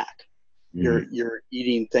attack. Mm-hmm. You're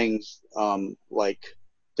eating things like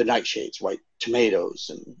the nightshades, right?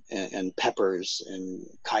 Tomatoes and peppers and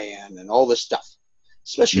cayenne and all this stuff.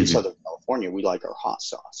 Especially in Southern California, we like our hot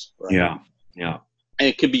sauce, right? Yeah, yeah. And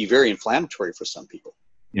it can be very inflammatory for some people.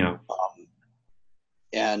 Yeah.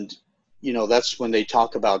 And, that's when they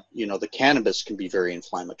talk about, the cannabis can be very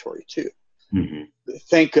inflammatory too. Mm-hmm.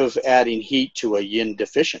 Think of adding heat to a yin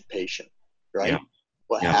deficient patient, right? Yeah.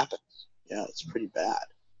 What happens? Yeah, it's pretty bad.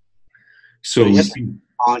 So you have to be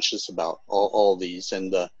conscious about all these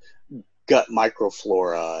and the gut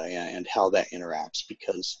microflora and how that interacts,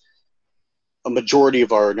 because a majority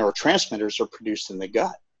of our neurotransmitters are produced in the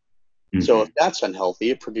gut. Mm-hmm. So if that's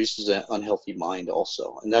unhealthy, it produces an unhealthy mind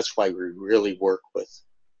also. And that's why we really work with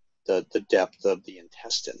the depth of the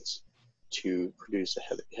intestines to produce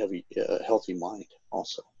a healthy mind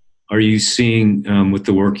also. Are you seeing with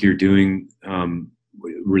the work you're doing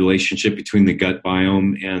relationship between the gut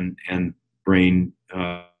biome and brain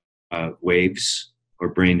waves or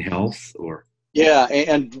brain health? Or yeah,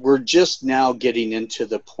 and we're just now getting into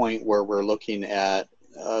the point where we're looking at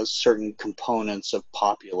certain components of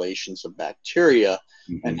populations of bacteria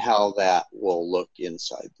and how that will look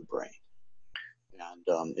inside the brain.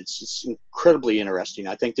 And it's incredibly interesting.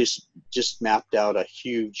 I think this just mapped out a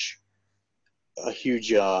huge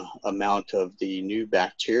amount of the new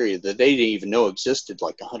bacteria that they didn't even know existed,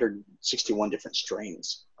 like 161 different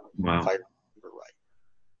strains. Wow. If I remember right.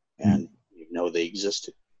 And they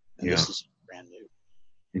existed. And this is brand new.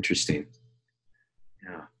 Interesting.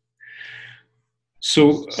 Yeah.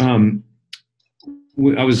 So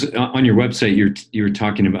I was on your website. You were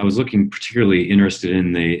talking about. I was looking particularly interested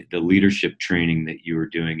in the leadership training that you were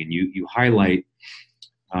doing, and you highlight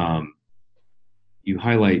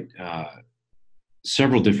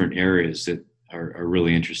several different areas that are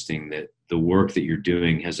really interesting. That the work that you're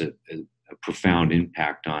doing has a profound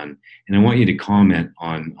impact on, and I want you to comment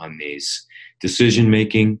on these: decision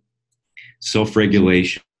making,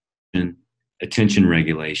 self-regulation, attention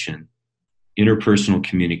regulation, interpersonal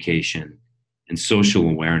communication, and social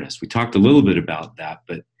awareness. We talked a little bit about that,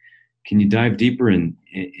 but can you dive deeper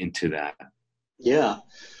into that? Yeah.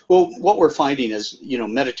 Well, what we're finding is,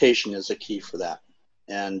 meditation is a key for that.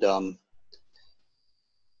 And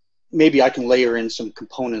maybe I can layer in some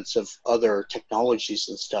components of other technologies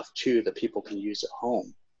and stuff too that people can use at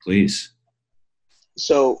home. Please.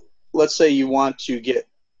 So let's say you want to get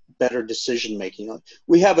better decision making.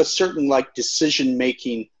 We have a certain decision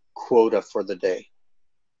making quota for the day,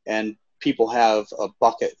 and people have a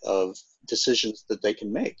bucket of decisions that they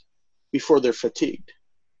can make before they're fatigued.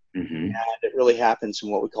 And it really happens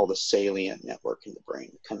in what we call the salient network in the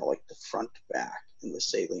brain, kind of like the front back in the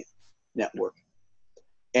salient network.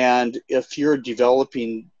 And if you're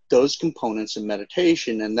developing those components in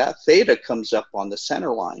meditation and that theta comes up on the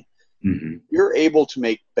center line, you're able to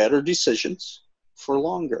make better decisions for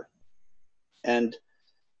longer.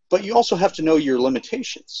 But you also have to know your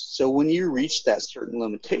limitations. So when you reach that certain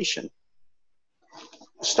limitation,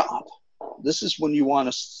 stop. This is when you want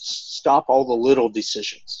to stop all the little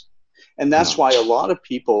decisions. And that's why a lot of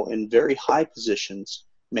people in very high positions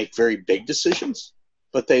make very big decisions,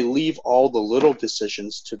 but they leave all the little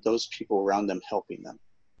decisions to those people around them helping them.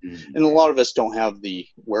 And a lot of us don't have the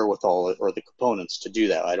wherewithal or the components to do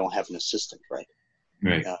that. I don't have an assistant, right?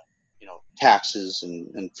 Right. Taxes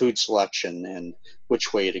and food selection and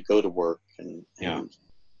which way to go to work and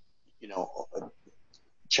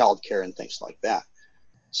childcare and things like that.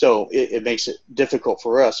 So it makes it difficult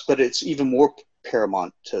for us, but it's even more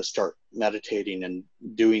paramount to start meditating and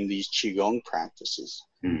doing these Qigong practices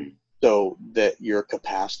so that your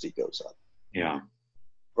capacity goes up. Yeah.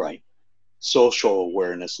 Right. Social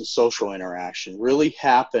awareness and social interaction really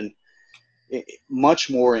happen much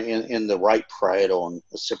more in the right parietal and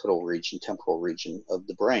occipital region, temporal region of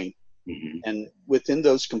the brain. And within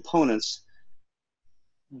those components,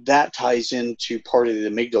 that ties into part of the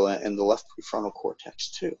amygdala and the left prefrontal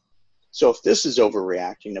cortex too. So if this is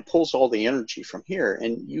overreacting, it pulls all the energy from here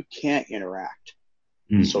and you can't interact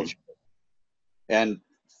socially. And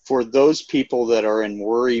for those people that are in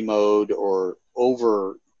worry mode or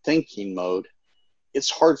overthinking mode, it's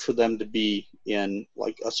hard for them to be in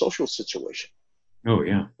like a social situation. Oh,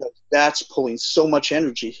 yeah. That's pulling so much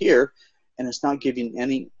energy here, and it's not giving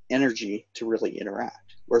any energy to really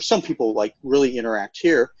interact. Where some people like really interact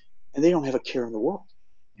here, and they don't have a care in the world.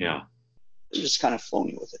 Yeah. They're just kind of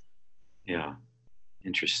flowing with it. Yeah.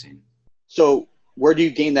 Interesting. So where do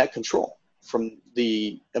you gain that control? From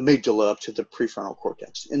the amygdala up to the prefrontal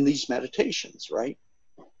cortex in these meditations, right?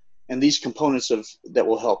 And these components that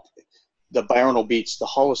will help the binaural beats, the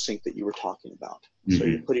holosync that you were talking about. So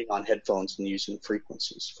you're putting on headphones and using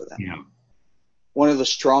frequencies for that. Yeah. One of the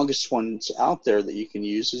strongest ones out there that you can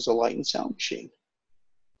use is a light and sound machine.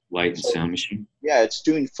 Light and sound machine? Yeah, it's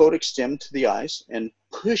doing photic stim to the eyes and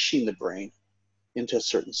pushing the brain into a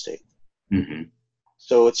certain state.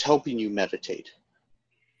 So it's helping you meditate.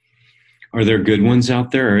 Are there good ones out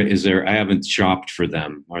there? Or is there? I haven't shopped for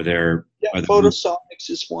them. Are there? Yeah, Photosonics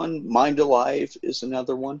is one. Mind Alive is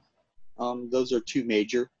another one. Those are two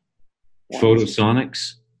major ones.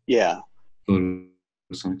 Photosonics? Yeah.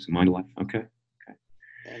 Photosonics, Mind Alive. Okay.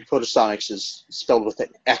 And Photosonics is spelled with an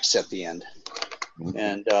X at the end.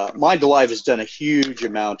 And Mind Alive has done a huge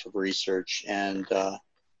amount of research, and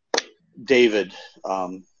David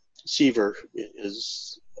Seaver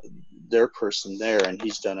is their person there, and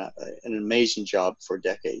he's done an amazing job for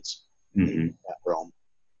decades in that realm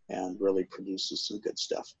and really produces some good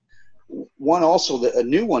stuff. One also, a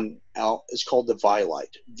new one out is called the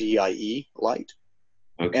ViLight, VIE light.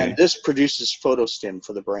 Okay. And this produces photostim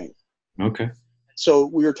for the brain. Okay. So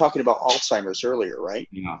we were talking about Alzheimer's earlier, right?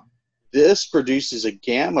 Yeah. This produces a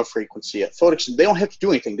gamma frequency at photostim. They don't have to do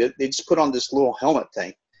anything. They just put on this little helmet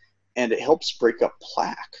thing, and it helps break up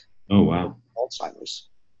plaque. Oh, wow. Alzheimer's.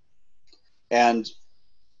 And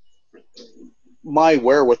my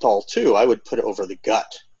wherewithal, too, I would put it over the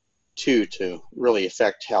gut, too, to really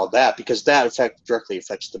affect how that, because that effect directly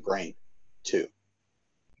affects the brain, too.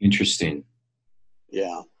 Interesting.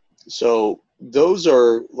 Yeah. So those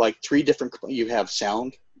are like three different, you have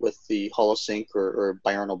sound with the holosync or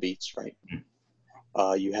binaural beats, right?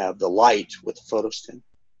 You have the light with the photostim.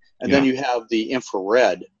 And then you have the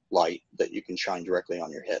infrared light that you can shine directly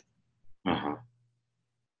on your head.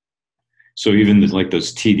 So even like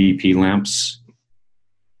those TDP lamps?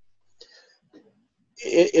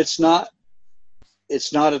 It's not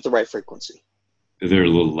at the right frequency. They're a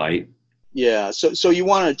little light. Yeah, so you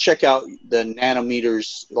want to check out the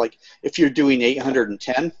nanometers. Like if you're doing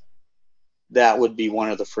 810, that would be one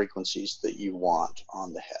of the frequencies that you want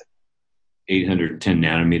on the head. 810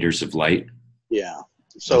 nanometers of light? Yeah,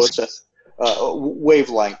 so it's a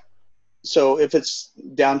wavelength. So if it's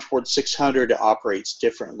down towards 600, it operates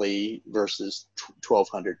differently versus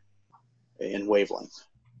 1200 in wavelength,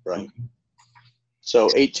 right? Okay. So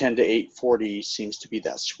 810 to 840 seems to be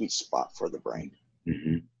that sweet spot for the brain.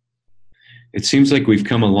 It seems like we've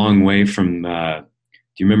come a long way from, do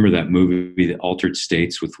you remember that movie, The Altered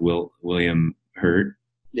States with William Hurt?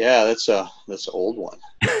 Yeah, that's an old one.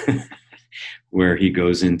 Where he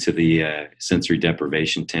goes into the sensory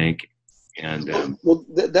deprivation tank. And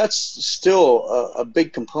that's still a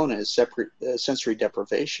big component is sensory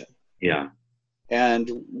deprivation. Yeah. And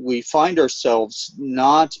we find ourselves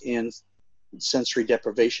not in sensory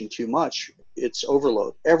deprivation too much. It's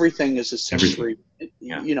overload. Everything is a sensory,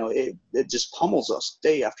 it just pummels us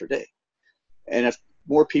day after day. And if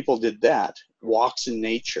more people did that, walks in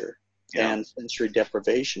nature and sensory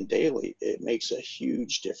deprivation daily, it makes a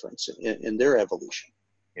huge difference in their evolution.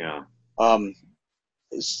 Yeah.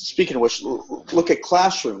 Speaking of which, look at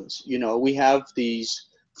classrooms. We have these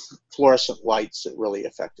fluorescent lights that really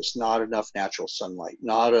affect us. Not enough natural sunlight,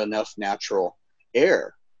 not enough natural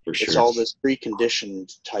air. For sure. It's all this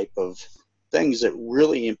preconditioned type of things that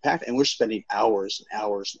really impact. And we're spending hours and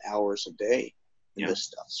hours and hours a day in this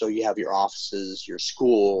stuff. So you have your offices, your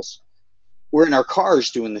schools. We're in our cars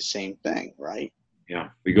doing the same thing, right? Yeah.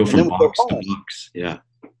 We go from box to box. Yeah.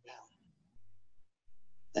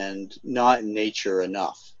 And not in nature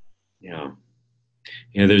enough. Yeah.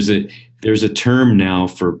 Yeah, there's a term now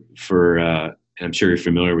for and I'm sure you're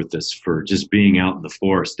familiar with this, for just being out in the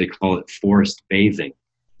forest. They call it forest bathing.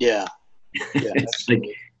 Yeah, yeah, It's like,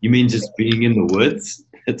 absolutely. you mean just being in the woods?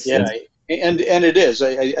 Yeah, That's and it is.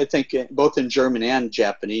 I think both in German and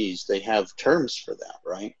Japanese they have terms for that,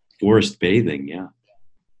 right? forest bathing. Yeah,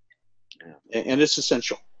 yeah, And it's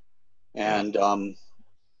essential. yeah, And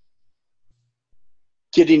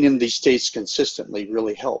getting in these states consistently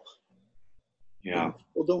really help. yeah. And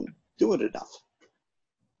people don't do it enough.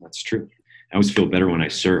 That's true. I always feel better when I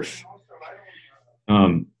surf.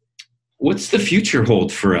 Um, what's the future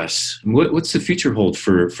hold for us? What's the future hold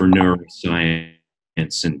for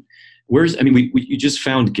neuroscience, and where's? I mean, we you just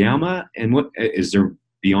found gamma, and what is there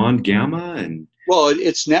beyond gamma? And Well,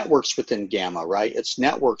 it's networks within gamma, right? It's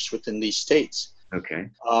networks within these states. okay,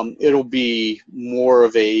 It'll be more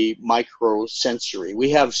of a micro sensory. We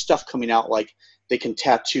have stuff coming out like they can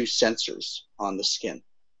tattoo sensors on the skin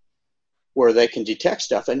where they can detect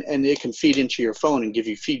stuff and it can feed into your phone and give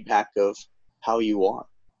you feedback of how you are.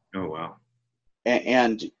 oh wow,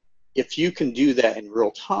 And if you can do that in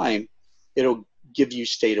real time, it'll give you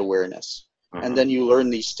state awareness. And uh-huh. then you learn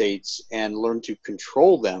these states and learn to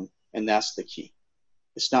control them. And that's the key.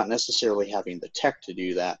 It's not necessarily having the tech to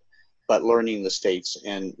do that, but learning the states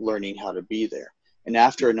and learning how to be there. And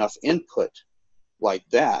after enough input like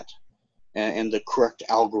that, and the correct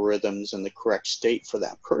algorithms and the correct state for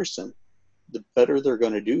that person, the better they're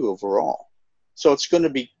going to do overall. So it's going to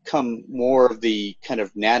become more of the kind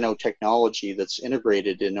of nanotechnology that's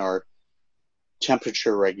integrated in our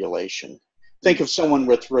temperature regulation. Think of someone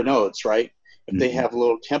with Raynaud's, right? If they Mm-hmm. have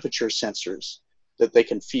little temperature sensors that they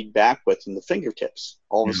can feed back with in the fingertips,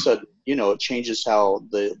 all of a Yeah. sudden, it changes how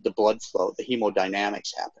the blood flow, the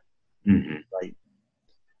hemodynamics happen, Mm-hmm. right?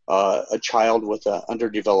 A child with an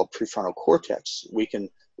underdeveloped prefrontal cortex, we can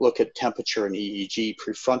look at temperature and EEG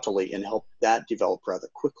prefrontally and help that develop rather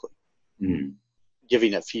quickly, Mm-hmm.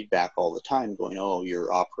 giving it feedback all the time, going, oh,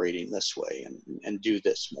 you're operating this way and do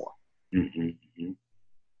this more. Mm-hmm.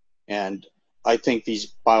 And I think these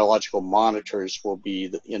biological monitors will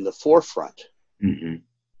be in the forefront Mm-hmm.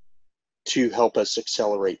 to help us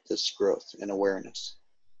accelerate this growth and awareness.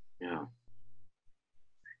 Yeah.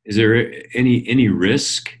 Is there any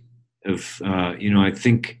risk of I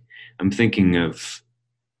think I'm thinking of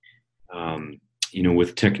um,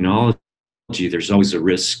 with technology, there's always a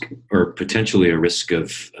risk, or potentially a risk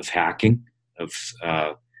of hacking, of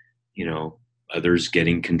uh, you know others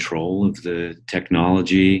getting control of the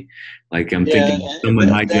technology. Like, I'm Yeah, thinking of and someone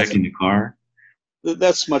hijacking the car.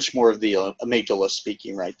 that's much more of the amygdala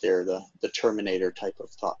speaking right there, the Terminator type of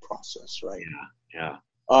thought process, right? Yeah, yeah,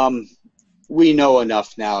 Um, we know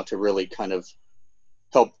enough now to really kind of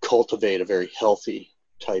help cultivate a very healthy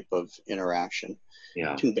type of interaction.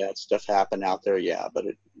 yeah, Can bad stuff happen out there? Yeah, but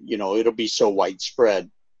it'll be so widespread.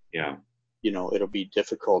 yeah, It'll be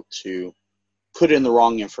difficult to put in the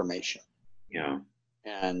wrong information, yeah.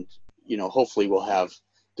 and hopefully we'll have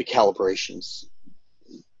the calibrations,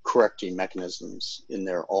 correcting mechanisms in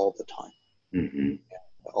there all the time, Hmm.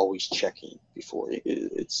 always checking before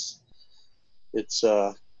it's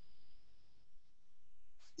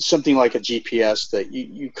something like a GPS that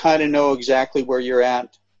you kind of know exactly where you're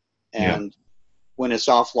at, Yeah. and when it's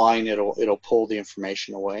offline, it'll pull the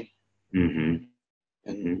information away, Hmm. Hmm.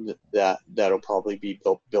 and that'll probably be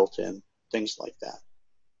built in things like that.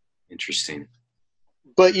 Interesting.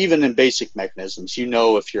 But even in basic mechanisms,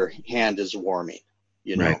 if your hand is warming,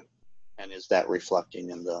 you Right. know, and is that reflecting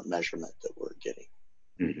in the measurement that we're getting?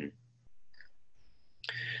 Hmm.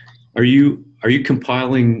 Are you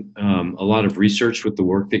compiling a lot of research with the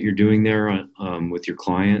work that you're doing there with your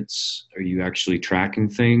clients? Are you actually tracking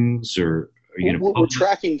things, or are you going to We're publish?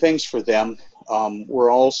 tracking things for them.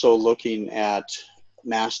 We're also looking at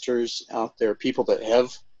masters out there, people that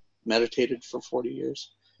have meditated for 40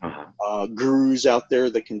 years, Uh-huh. gurus out there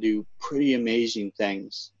that can do pretty amazing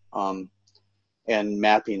things, and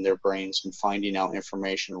mapping their brains and finding out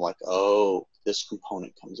information like, oh, this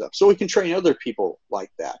component comes up. So we can train other people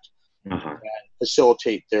like that, Uh-huh.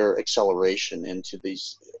 facilitate their acceleration into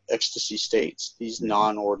these ecstasy states, these Hmm.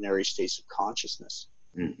 non-ordinary states of consciousness.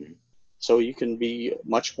 Hmm. So you can be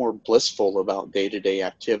much more blissful about day-to-day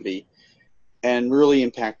activity and really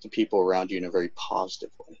impact the people around you in a very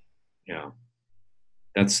positive way. Yeah,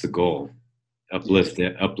 that's the goal. Yeah.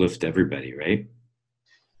 Uplift everybody, right?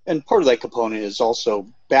 And part of that component is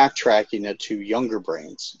also backtracking it to younger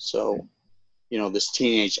brains. So, this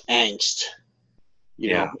teenage angst,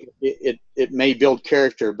 Yeah, it may build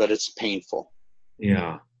character, but it's painful.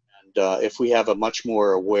 yeah, And if we have a much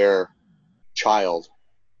more aware child,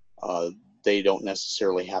 uh, they don't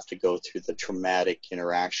necessarily have to go through the traumatic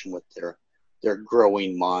interaction with their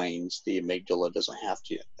growing minds. The amygdala doesn't have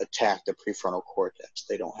to attack the prefrontal cortex.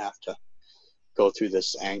 They don't have to go through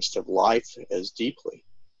this angst of life as deeply.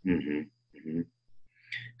 Mm-hmm. Mm-hmm.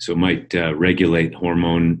 So it might regulate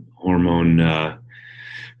hormone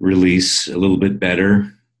release a little bit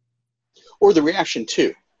better, or the reaction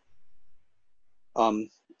too.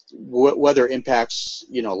 Whether it impacts,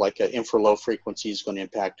 like an infralow frequency is going to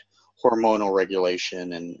impact hormonal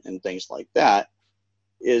regulation and things like that,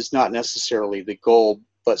 is not necessarily the goal,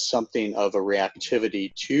 but something of a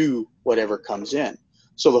reactivity to whatever comes in.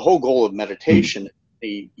 So the whole goal of meditation,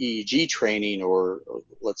 the EEG training, or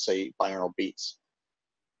let's say binaural beats,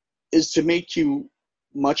 is to make you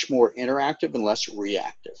much more interactive and less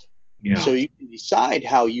reactive. Yeah. So you can decide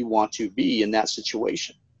how you want to be in that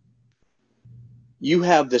situation. You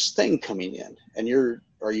have this thing coming in, and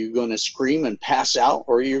are you going to scream and pass out,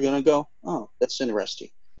 or are you going to go, oh, that's interesting,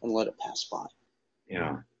 and let it pass by?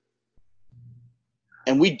 Yeah.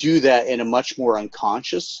 And we do that in a much more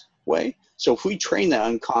unconscious way. So if we train that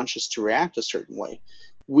unconscious to react a certain way,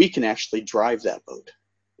 we can actually drive that boat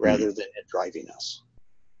rather than it driving us.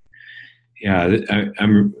 Yeah,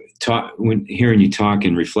 I'm when hearing you talk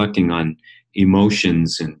and reflecting on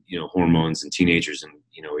emotions and hormones and teenagers and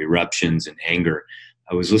eruptions and anger.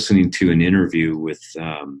 I was listening to an interview with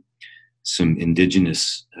some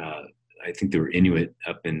indigenous, I think they were Inuit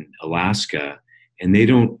up in Alaska, and they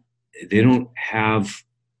don't have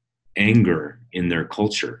anger in their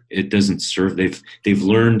culture. It doesn't serve. They've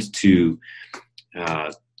learned to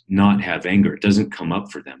not have anger. It doesn't come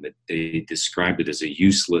up for them. They described it as a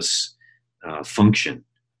useless function.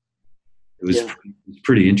 It was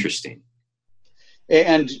pretty interesting.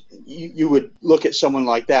 And you would look at someone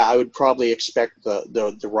like that, I would probably expect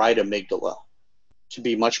the right amygdala to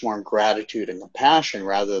be much more in gratitude and compassion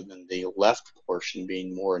rather than the left portion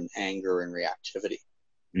being more in anger and reactivity.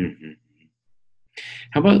 Mm-hmm.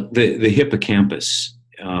 How about the hippocampus?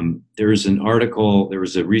 There was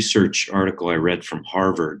a research article I read from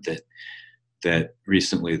Harvard that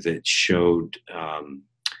recently that showed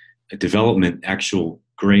a development, actual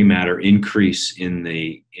gray matter increase in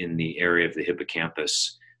the area of the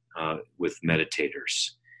hippocampus with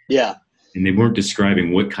meditators. Yeah. And they weren't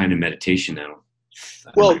describing what kind of meditation.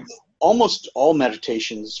 Well, almost all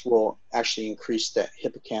meditations will actually increase that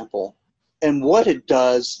hippocampal. And what it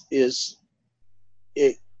does is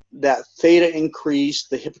that theta increase,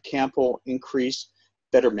 the hippocampal increase,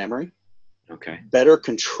 better memory. Okay. Better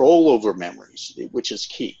control over memories, which is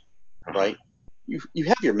key, right? Uh-huh. You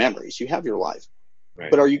have your memories, you have your life. Right.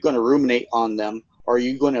 But are you going to ruminate on them? Are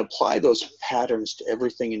you going to apply those patterns to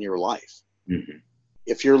everything in your life? Mm-hmm.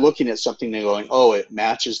 If you're looking at something and going, oh, it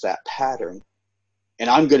matches that pattern, and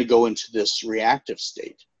I'm going to go into this reactive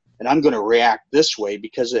state, and I'm going to react this way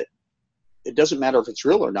because it doesn't matter if it's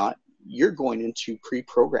real or not, you're going into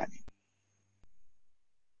pre-programming.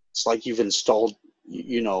 It's like you've installed,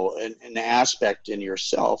 an aspect in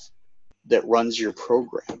yourself that runs your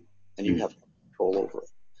program, and you have control over it.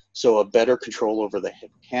 So a better control over the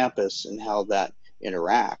hippocampus and how that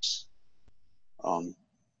interacts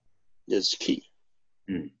is key.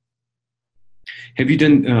 Have you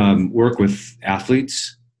done work with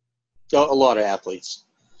athletes? A lot of athletes.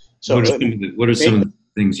 So what are some of the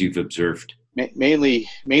things you've observed? Mainly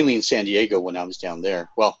in San Diego when I was down there.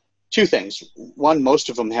 Well, two things. One, most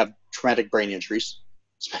of them have traumatic brain injuries,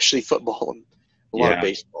 especially football and a lot of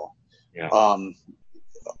baseball. Yeah.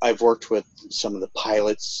 I've worked with some of the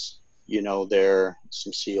pilots,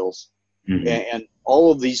 some SEALs. Mm-hmm. And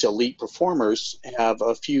all of these elite performers have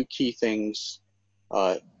a few key things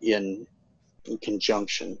in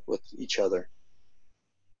conjunction with each other.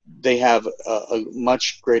 They have a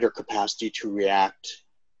much greater capacity to react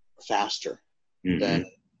faster than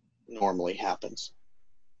normally happens.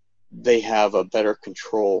 They have a better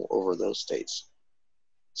control over those states.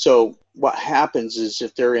 So what happens is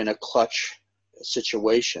if they're in a clutch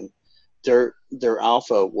situation, their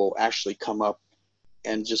alpha will actually come up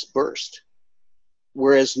and just burst.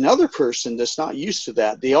 Whereas another person that's not used to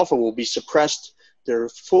that, the alpha will be suppressed, their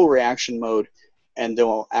full reaction mode, and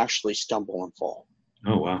they'll actually stumble and fall.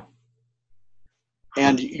 Oh, wow.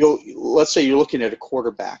 And let's say you're looking at a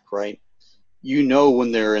quarterback, right?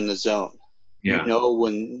 When they're in the zone. Yeah.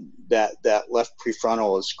 When that left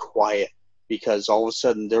prefrontal is quiet because all of a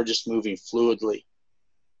sudden they're just moving fluidly.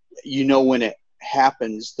 When it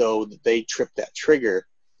happens, though, that they trip that trigger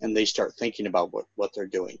and they start thinking about what they're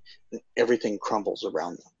doing. Everything crumbles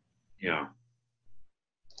around them. Yeah.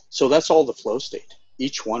 So that's all the flow state.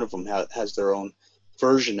 Each one of them has their own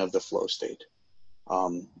version of the flow state.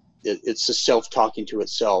 It's the self talking to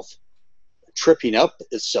itself tripping up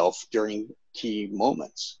itself during key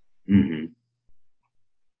moments. Mm-hmm.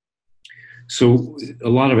 So a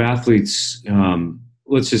lot of athletes,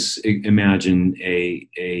 let's just imagine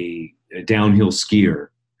a downhill skier,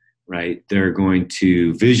 right? They're going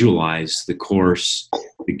to visualize the course,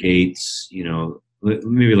 the gates,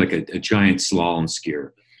 maybe like a giant slalom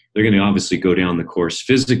skier. They're going to obviously go down the course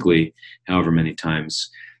physically, however many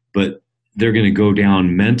times, but they're going to go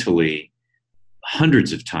down mentally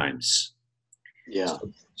hundreds of times. Yeah.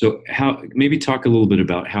 So how, maybe talk a little bit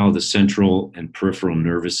about how the central and peripheral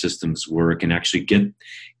nervous systems work and actually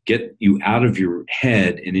get you out of your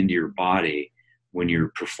head and into your body when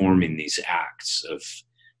you're performing these acts of,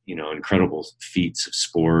 incredible feats of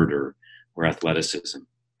sport or athleticism.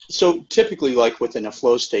 So typically, like within a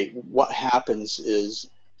flow state, what happens is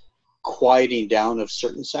quieting down of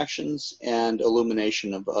certain sections and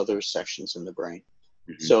illumination of other sections in the brain.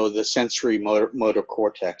 Mm-hmm. So the sensory motor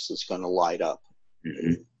cortex is going to light up,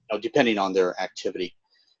 mm-hmm. Depending on their activity,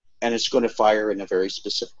 and it's going to fire in a very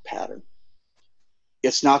specific pattern.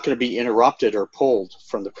 It's not going to be interrupted or pulled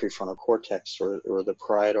from the prefrontal cortex or the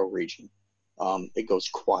parietal region. It goes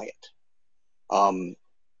quiet.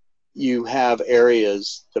 You have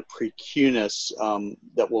areas, the precuneus,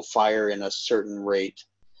 that will fire in a certain rate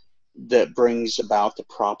that brings about the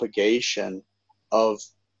propagation of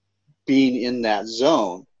being in that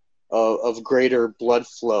zone of greater blood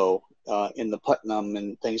flow in the putnam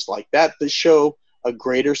and things like that show a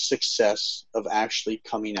greater success of actually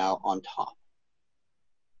coming out on top.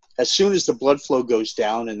 As soon as the blood flow goes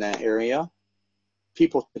down in that area,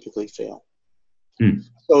 people typically fail.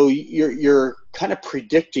 So you're kind of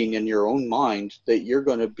predicting in your own mind that you're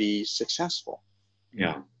going to be successful.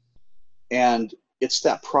 Yeah. And it's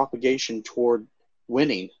that propagation toward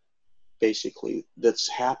winning, basically, that's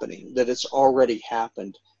happening, that it's already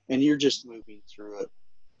happened, and you're just moving through it.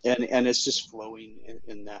 And it's just flowing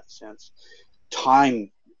in that sense.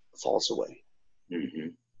 Time falls away.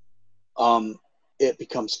 Mm-hmm. It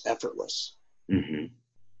becomes effortless. Mm-hmm.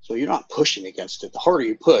 So you're not pushing against it. The harder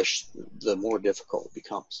you push, the more difficult it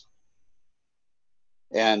becomes.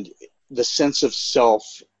 And the sense of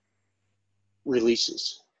self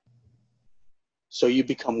releases. So you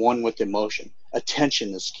become one with emotion.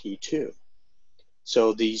 Attention is key too.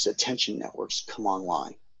 So these attention networks come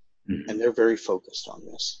online, mm-hmm. and they're very focused on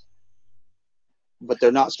this. But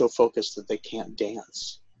they're not so focused that they can't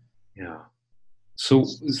dance. Yeah. So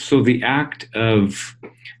the act of,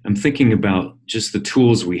 I'm thinking about just the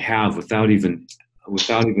tools we have without even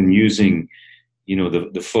using,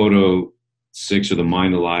 the Photo 6 or the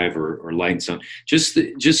Mind Alive or Light and Sound, just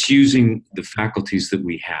using the faculties that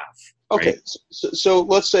we have. Okay. Right? So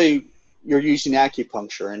let's say you're using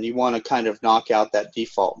acupuncture and you want to kind of knock out that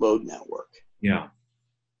default mode network. Yeah.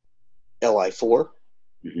 LI4,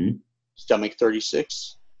 mm-hmm. stomach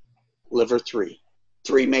 36, liver 3.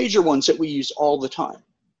 3 major ones that we use all the time.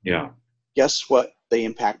 Yeah. Guess what they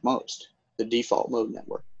impact most? The default mode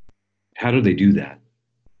network. How do they do that?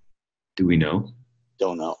 Do we know?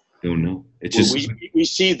 Don't know. It's just we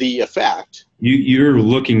see the effect. You're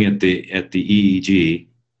looking at the EEG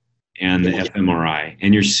and the fMRI,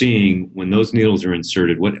 and you're seeing when those needles are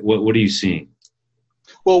inserted. What are you seeing?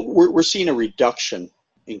 Well, we're seeing a reduction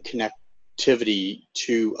in connectivity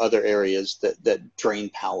to other areas that drain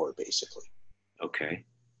power, basically. Okay.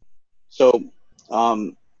 So,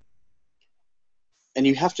 and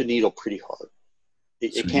you have to needle pretty hard.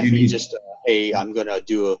 It can't be just, hey, I'm going to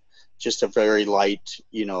do just a very light,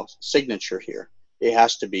 signature here. It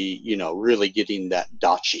has to be, really getting that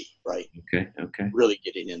dachi, right? Okay. Really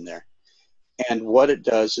getting in there. And what it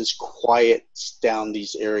does is quiets down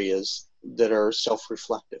these areas that are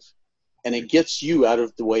self-reflective. And it gets you out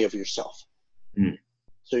of the way of yourself. Mm.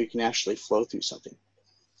 So you can actually flow through something.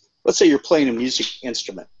 Let's say you're playing a music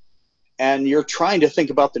instrument and you're trying to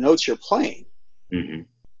think about the notes you're playing. Mm-hmm.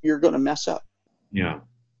 You're going to mess up. Yeah.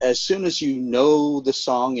 As soon as you know the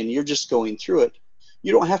song and you're just going through it,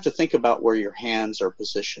 you don't have to think about where your hands are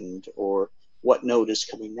positioned or what note is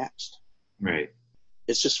coming next. Right.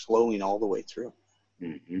 It's just flowing all the way through.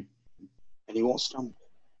 Mm-hmm. And you won't stumble.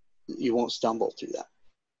 You won't stumble through that.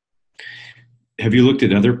 Have you looked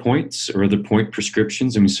at other points or other point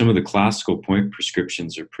prescriptions? I mean, some of the classical point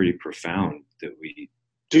prescriptions are pretty profound that we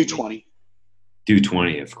do 20. Do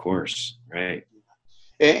 20, of course, right?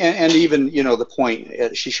 And even, the point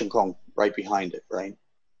at Xi Kong right behind it, right?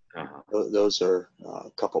 Uh-huh. Those are a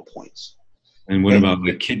couple points. And what about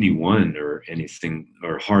like Kidney 1 or anything,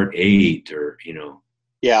 or Heart 8 or,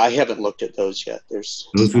 Yeah, I haven't looked at those yet.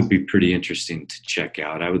 Those would be pretty interesting to check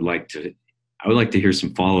out. I would like to I would like to hear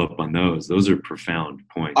some follow up on those. Those are profound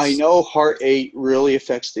I points. know heart-8 really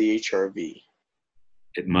affects the HRV.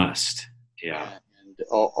 It must. Yeah. And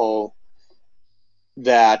all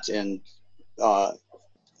that, and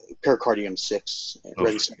pericardium 6, Oh,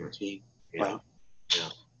 ready for sure. 17, Yeah. right? Yeah.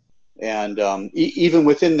 And even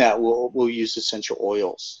within that, we'll use essential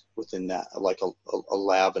oils within that, like a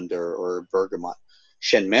lavender or a bergamot.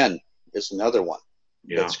 Shenmen is another one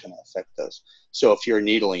Yeah. that's going to affect those. So if you're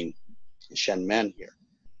needling Shenmen here,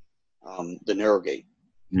 the Neurogate,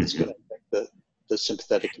 it's going to affect the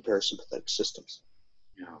sympathetic and parasympathetic systems.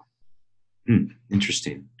 Yeah.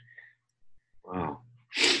 Interesting. Wow.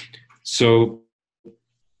 So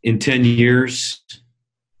in 10 years,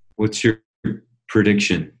 what's your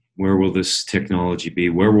prediction? Where will this technology be?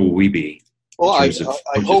 Where will we be in Well, terms of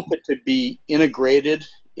I hope it to be integrated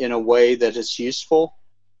in a way that is useful,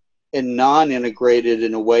 and non-integrated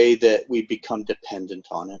in a way that we become dependent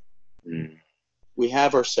on it. We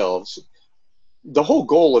have ourselves. The whole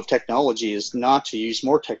goal of technology is not to use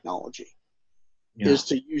more technology, is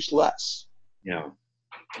to use less. Yeah.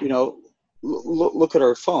 You know, look at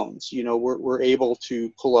our phones. You know, we're able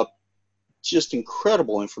to pull up just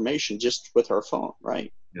incredible information just with our phone,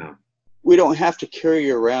 right? Yeah. We don't have to carry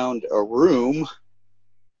around a room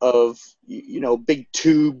of, you know, big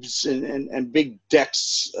tubes and big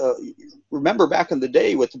decks. Remember back in the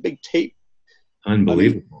day with the big tape?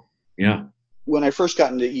 Unbelievable. I mean, yeah. When I first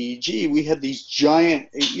got into EEG, we had these giant,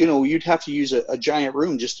 you know, you'd have to use a giant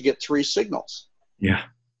room just to get 3 signals. Yeah.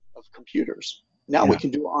 Of computers. Now we can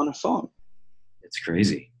do it on a phone. It's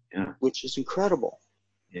crazy. Yeah. Which is incredible.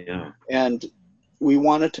 Yeah. And we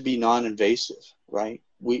want it to be non-invasive, right?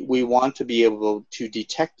 We want to be able to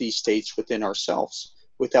detect these states within ourselves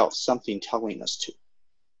without something telling us to.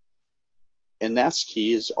 And that's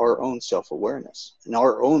key, is our own self-awareness and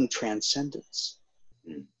our own transcendence.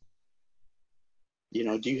 You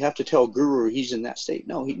know, do you have to tell Guru he's in that state?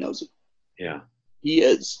 No, he knows it. Yeah. He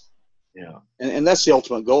is. Yeah. And that's the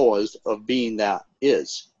ultimate goal, is of being that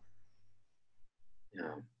is.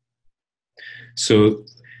 Yeah. So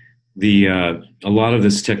a lot of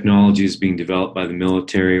this technology is being developed by the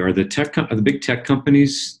military. Are the big tech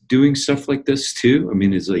companies doing stuff like this too? I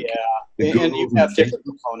mean, is like, and you have different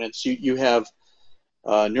components. You have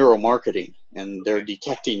neuromarketing, and they're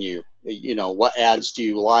detecting you. You know, what ads do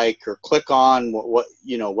you like or click on? What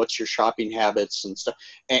you know, what's your shopping habits and stuff?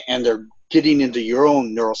 And they're getting into your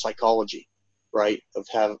own neuropsychology, right? Of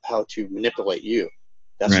how to manipulate you.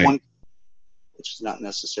 That's right. one, which is not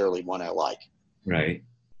necessarily one I like. Right.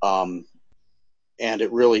 And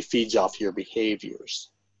it really feeds off your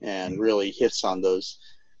behaviors and really hits on those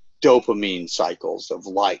dopamine cycles of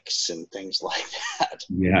likes and things like that.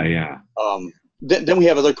 Yeah. Yeah. Then we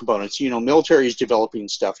have other components. You know, military is developing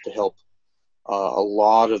stuff to help a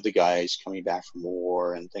lot of the guys coming back from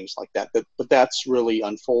war and things like that. But that's really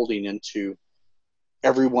unfolding into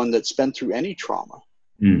everyone that's been through any trauma.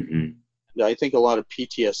 Mm-hmm. I think a lot of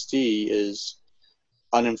PTSD is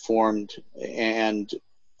uninformed and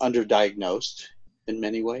underdiagnosed in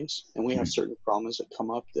many ways. And we have certain traumas that come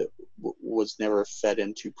up that was never fed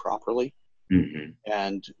into properly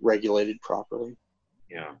and regulated properly.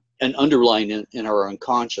 Yeah. And underlying in our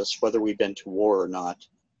unconscious, whether we've been to war or not,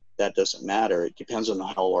 that doesn't matter. It depends on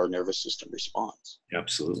how our nervous system responds.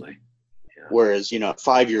 Absolutely. Yeah. Whereas, you know, at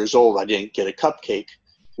 5 years old, I didn't get a cupcake,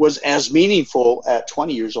 was as meaningful at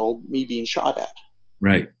 20 years old, me being shot at.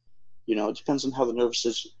 Right. You know, it depends on how the nervous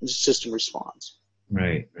system responds.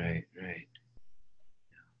 Right.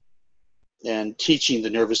 And teaching the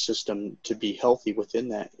nervous system to be healthy within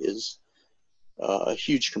that is a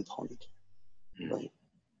huge component, right?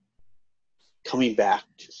 Coming back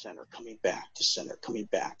to center, coming back to center, coming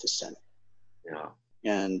back to center. Yeah.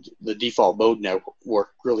 And the default mode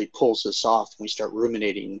network really pulls us off when we start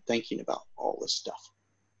ruminating and thinking about all this stuff.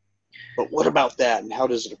 But what about that, and how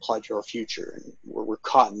does it apply to our future? And we're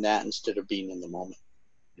caught in that instead of being in the moment.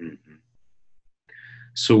 Mm-hmm.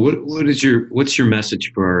 So what's your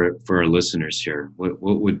message for our listeners here? What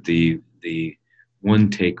would the one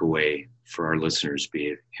takeaway for our listeners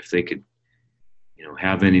be if they could, you know,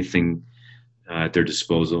 have anything at their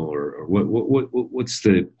disposal, or what's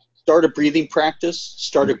the... Start a breathing practice,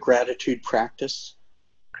 start a gratitude practice.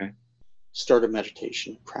 Okay. Start a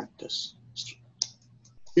meditation practice.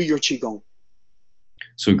 Do your qigong.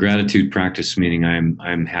 So gratitude practice, meaning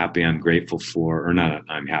I'm happy, I'm grateful for, or not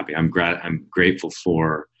I'm happy, I'm grateful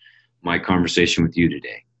for my conversation with you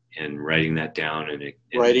today, and writing that down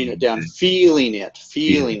writing it down, feeling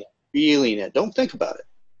it. Don't think about it.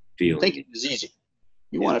 Thinking is easy.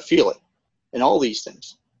 You want to feel it, and all these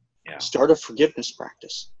things. Yeah. Start a forgiveness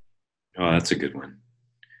practice. Oh, that's a good one.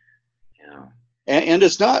 Yeah. And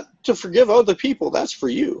it's not to forgive other people. That's for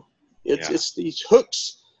you. Yeah. It's these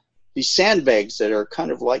hooks, these sandbags that are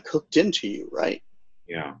kind of like hooked into you, right?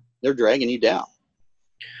 Yeah. They're dragging you down.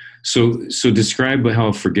 So describe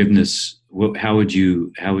how forgiveness. How would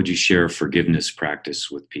you share forgiveness practice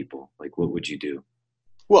with people? Like, what would you do?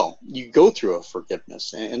 Well, you go through a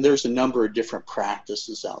forgiveness, and there's a number of different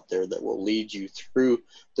practices out there that will lead you through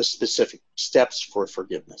the specific steps for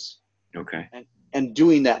forgiveness. Okay. And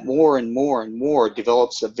doing that more and more and more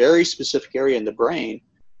develops a very specific area in the brain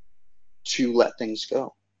to let things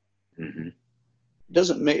go. Mm-hmm.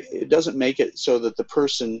 It doesn't make it so that the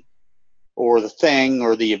person or the thing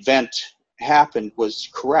or the event happened was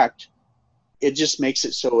correct. It just makes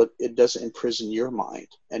it so it doesn't imprison your mind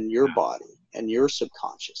and your body and your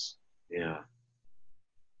subconscious. Yeah.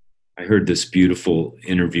 I heard this beautiful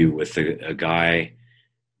interview with a guy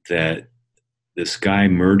that this guy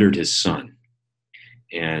murdered his son,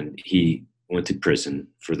 and he went to prison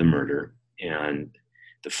for the murder, and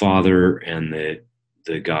the father and the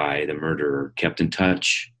guy, the murderer, kept in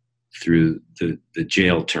touch through the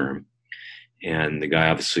jail term. And the guy,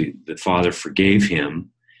 obviously, the father forgave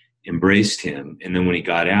him, embraced him, and then when he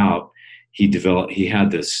got out, he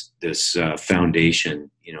had this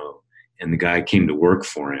foundation, and the guy came to work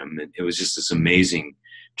for him, and it was just this amazing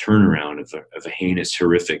turnaround of a heinous,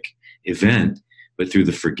 horrific event. But through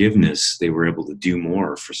the forgiveness, they were able to do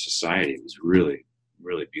more for society. It was really,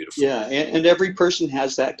 really beautiful. Yeah, and every person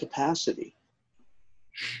has that capacity.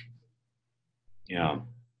 Yeah.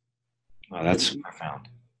 Wow, that's profound.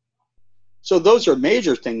 So those are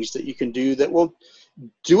major things that you can do that will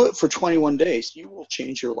do it for 21 days. You will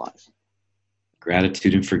change your life.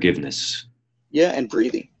 Gratitude and forgiveness. Yeah, and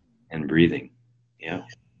breathing. And breathing. Yeah.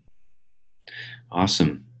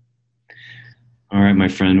 Awesome. All right, my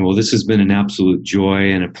friend. Well, this has been an absolute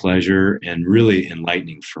joy and a pleasure and really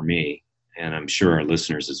enlightening for me, and I'm sure our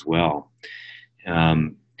listeners as well.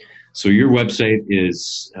 So your website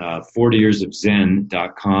is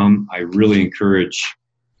 40yearsofzen.com. I really encourage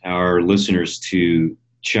our listeners to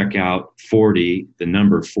check out 40, the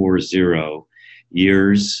number 40,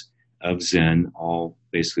 Years of Zen, all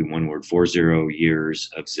basically one word,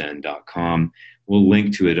 40yearsofzen.com. We'll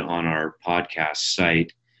link to it on our podcast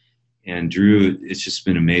site. And Drew, it's just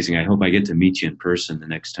been amazing. I hope I get to meet you in person the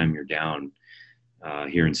next time you're down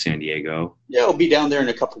here in San Diego. Yeah, I'll be down there in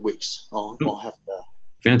a couple of weeks. I'll have to.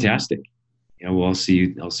 Fantastic. Yeah, well, I'll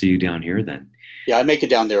see you down here then. Yeah, I make it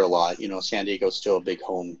down there a lot. San Diego's still a big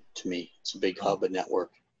home to me. It's a big hub and network.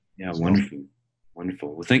 Yeah, so.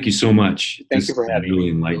 Wonderful. Well, thank you so much. Thank you for having me. Really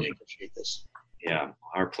enlightening. Really appreciate this. Yeah,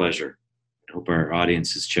 our pleasure. I hope our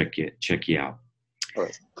audiences check you out. All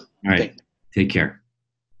right. All right. Take care.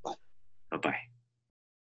 Bye. Bye-bye.